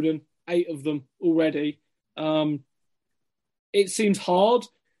 Phil Foden, 8 of them already. It seems hard.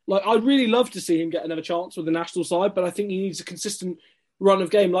 Like, I'd really love to see him get another chance with the national side, but I think he needs a consistent run of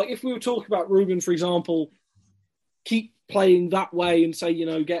game. Like, if we were talking about Ruben, for example, keep playing that way and say, you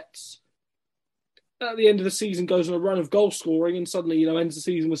know, gets at the end of the season goes on a run of goal scoring and suddenly, you know, ends the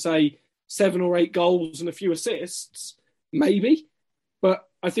season with, say, 7 or 8 goals and a few assists, maybe. But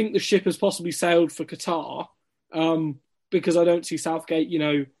I think the ship has possibly sailed for Qatar, because I don't see Southgate, you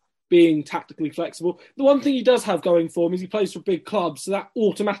know, being tactically flexible. The one thing he does have going for him is he plays for big clubs, so that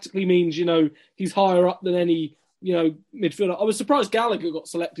automatically means, you know, he's higher up than any, you know, midfielder. I was surprised Gallagher got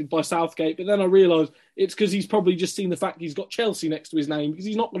selected by Southgate, but then I realised it's because he's probably just seen the fact he's got Chelsea next to his name, because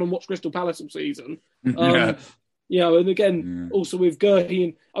he's not going to watch Crystal Palace all season. You know, and again, also with Gurhey,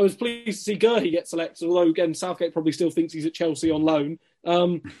 and I was pleased to see Gurhey get selected, although again, Southgate probably still thinks he's at Chelsea on loan.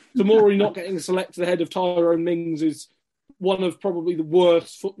 Tomori not getting selected ahead of Tyrone Mings is one of probably the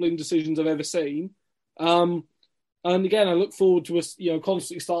worst footballing decisions I've ever seen. And again, I look forward to us, you know,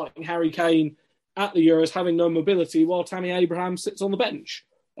 constantly starting Harry Kane at the Euros, having no mobility, while Tammy Abraham sits on the bench,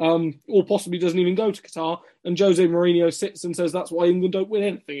 or possibly doesn't even go to Qatar. And Jose Mourinho sits and says that's why England don't win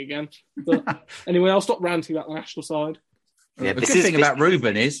anything again. But anyway, I'll stop ranting about the national side. Yeah, the good thing about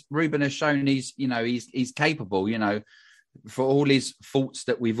Ruben is Ruben has shown he's capable. You know, for all his faults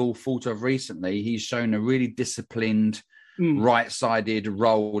that we've all thought of recently, he's shown a really disciplined, right-sided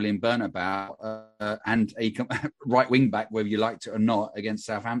role in Bernabeu, and a right wing back, whether you liked it or not, against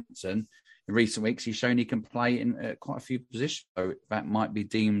Southampton. In recent weeks, he's shown he can play in quite a few positions. So that might be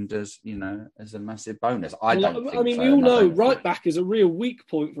deemed as, you know, as a massive bonus. I mean, we all know right back is a real weak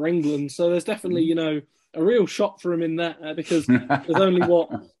point for England. So there's definitely, you know, a real shot for him in there, because there's only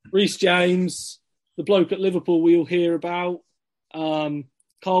Reece James, the bloke at Liverpool we all hear about, Carl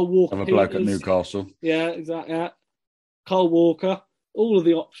Walker. I'm a bloke at Newcastle. Yeah, exactly. Yeah. Carl Walker, all of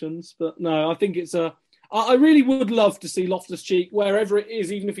the options. But no, I think it's I really would love to see Loftus-Cheek, wherever it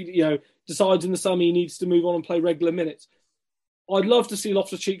is, even if he, you know, decides in the summer he needs to move on and play regular minutes. I'd love to see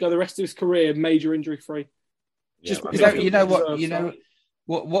Loftus-Cheek go the rest of his career major injury free.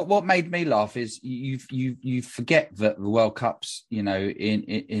 What made me laugh is you forget that the World Cup's, you know,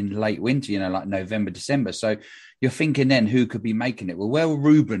 in late winter, you know, like November, December. So you're thinking then who could be making it? Well, where will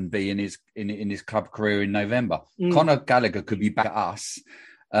Ruben be in his club career in November? Conor Gallagher could be back at us.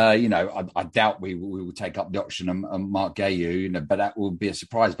 You know, I doubt we will take up the option on Mark Gayu, you know, but that will be a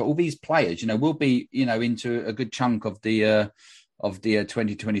surprise. But all these players, you know, will be, you know, into a good chunk of the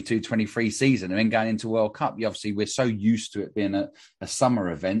 2022-23 season, and then going into World Cup. Obviously, we're so used to it being a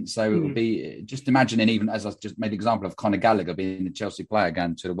summer event, so it will be just imagining, even as I just made an example of Conor Gallagher being a Chelsea player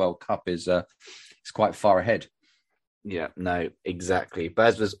going to the World Cup is quite far ahead. Yeah, no, exactly. But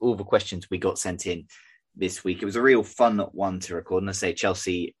as was all the questions we got sent in this week, it was a real fun one to record. And I say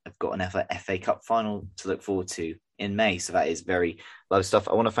Chelsea have got an FA Cup final to look forward to in May. So that is very low stuff.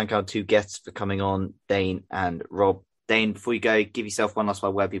 I want to thank our two guests for coming on, Dane and Rob. Dane, before you go, give yourself one last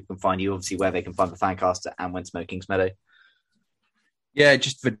word where people can find you, obviously where they can find the Fancaster and when Smoking's Meadow. Yeah,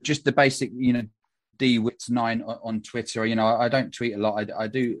 just the basic, DWits9 on Twitter. I don't tweet a lot. I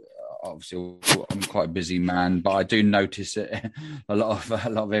do. Obviously, I'm quite a busy man, but I do notice it, a lot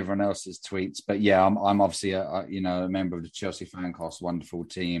of everyone else's tweets. But yeah, I'm obviously a member of the Chelsea Fancast, wonderful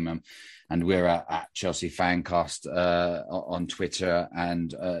team, and we're at Chelsea Fancast on Twitter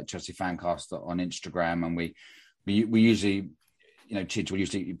and Chelsea Fancast on Instagram, and we usually. Chidge will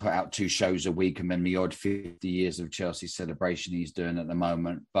usually put out 2 shows a week, and then the odd 50 years of Chelsea celebration he's doing at the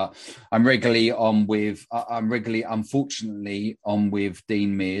moment. But I'm regularly, unfortunately, on with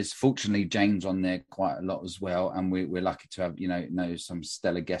Dean Mears. Fortunately, Jane's on there quite a lot as well. And we're lucky to have, some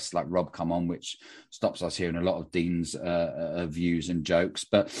stellar guests like Rob come on, which stops us hearing a lot of Dean's views and jokes.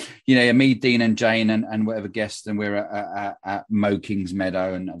 But, me, Dean and Jane and whatever guests, and we're at Mo King's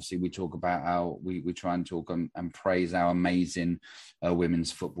Meadow. And obviously we talk about we try and talk and praise our amazing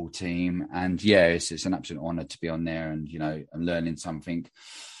women's football team, and it's an absolute honour to be on there, and I'm learning something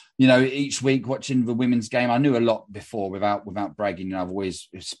each week watching the women's game. I knew a lot before without bragging. I've always,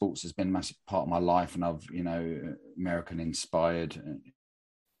 sports has been a massive part of my life, and I've American inspired,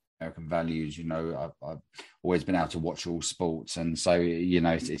 American values. I've always been able to watch all sports, and so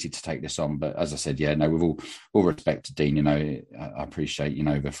it's easy to take this on. But as I said, with all respect to Dean, I appreciate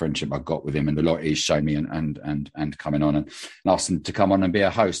the friendship I got with him and the lot he's shown me, and coming on and asked him to come on and be a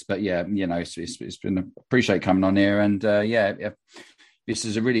host. But it's been appreciate coming on here, and this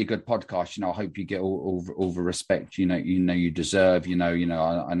is a really good podcast. I hope you get all the respect you deserve. I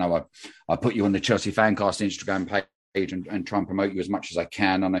know I put you on the Chelsea Fancast Instagram page and try and promote you as much as I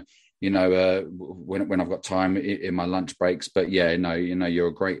can on when I've got time in my lunch breaks. But you're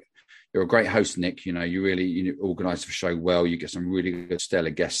a great host, Nick. You really organise the show well. You get some really good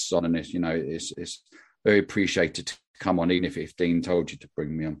stellar guests on, and it's very appreciated to come on, even if Dean told you to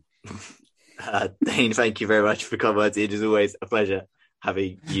bring me on. Dean, thank you very much for coming. It is always a pleasure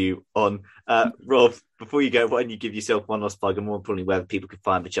having you on. Rob, before you go, why don't you give yourself one last plug, and more importantly, where people can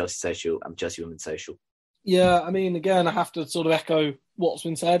find the Chelsea Social and Chelsea Women's Social? Yeah, again, I have to sort of echo what's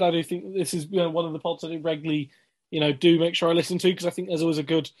been said. I do think this is one of the pods I do regularly, do make sure I listen to, because I think there's always a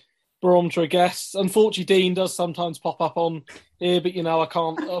good barometer of guests. Unfortunately, Dean does sometimes pop up on here, but I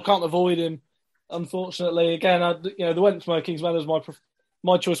can't avoid him. Unfortunately, again, the Went Smoking's Man is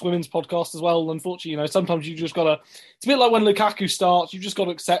my choice women's podcast as well. Unfortunately, sometimes you just gotta. It's a bit like when Lukaku starts, you just got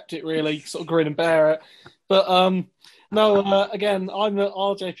to accept it, really, sort of grin and bear it. But again, I'm at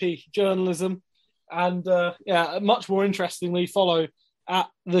RJP Journalism. And much more interestingly, follow at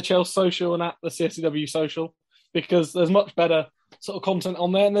the Chelsea Social and at the CSCW Social, because there's much better sort of content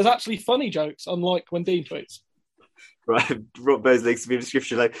on there, and there's actually funny jokes, unlike when Dean tweets. Right, Rob Bose links to me in the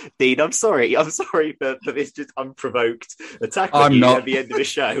description like, Dean, I'm sorry for this just unprovoked attack on you at the end of the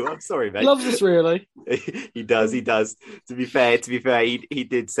show. I'm sorry, mate. Loves this, really. He does. To be fair, he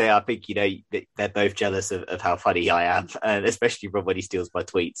did say, I think, they're both jealous of how funny I am, and especially Rob when he steals my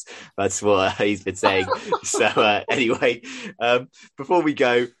tweets. That's what he's been saying. So anyway, before we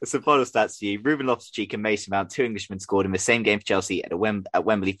go, some final stats for you. Ruben Loftus-Cheek and Mason Mount, 2 Englishmen, scored in the same game for Chelsea at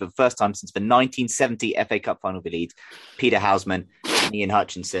Wembley for the first time since the 1970 FA Cup final we lead. Peter Houseman and Ian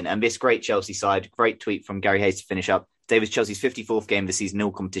Hutchinson. And this great Chelsea side, great tweet from Gary Hayes to finish up. Today was Chelsea's 54th game of the season in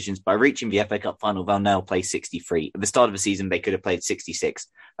all competitions. By reaching the FA Cup final, they'll now play 63. At the start of the season, they could have played 66.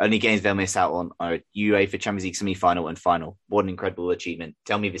 Only games they'll miss out on are UEFA Champions League semi-final and final. What an incredible achievement.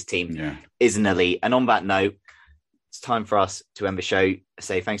 Tell me this team isn't elite. And on that note, it's time for us to end the show.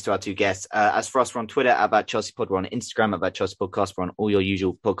 Say thanks to our 2 guests. As for us, we're on Twitter about Chelsea Pod. We're on Instagram about Chelsea Podcast. We're on all your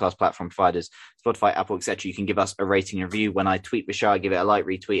usual podcast platform providers, Spotify, Apple, etc. You can give us a rating and review. When I tweet the show, I give it a like,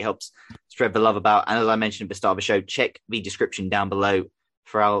 retweet. It helps spread the love about. And as I mentioned at the start of the show, check the description down below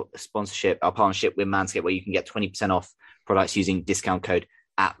for our sponsorship, our partnership with Manscaped, where you can get 20% off products using discount code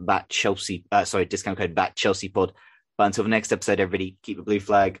Chelsea Pod. But until the next episode, everybody, keep the blue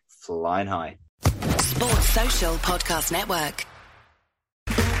flag flying high. Sports Social Podcast Network.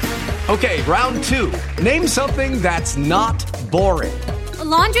 Okay, round 2. Name something that's not boring. A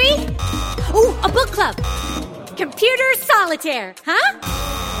laundry? Ooh, a book club. Computer solitaire, huh?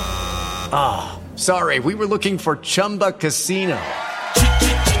 Ah, sorry, we were looking for Chumba Casino.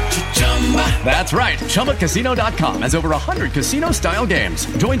 That's right, ChumbaCasino.com has over 100 casino-style games.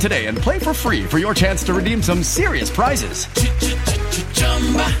 Join today and play for free for your chance to redeem some serious prizes.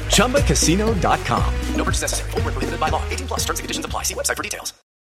 ChumbaCasino.com. No purchase necessary. Void where prohibited by law. 18+ terms and conditions apply. See website for details.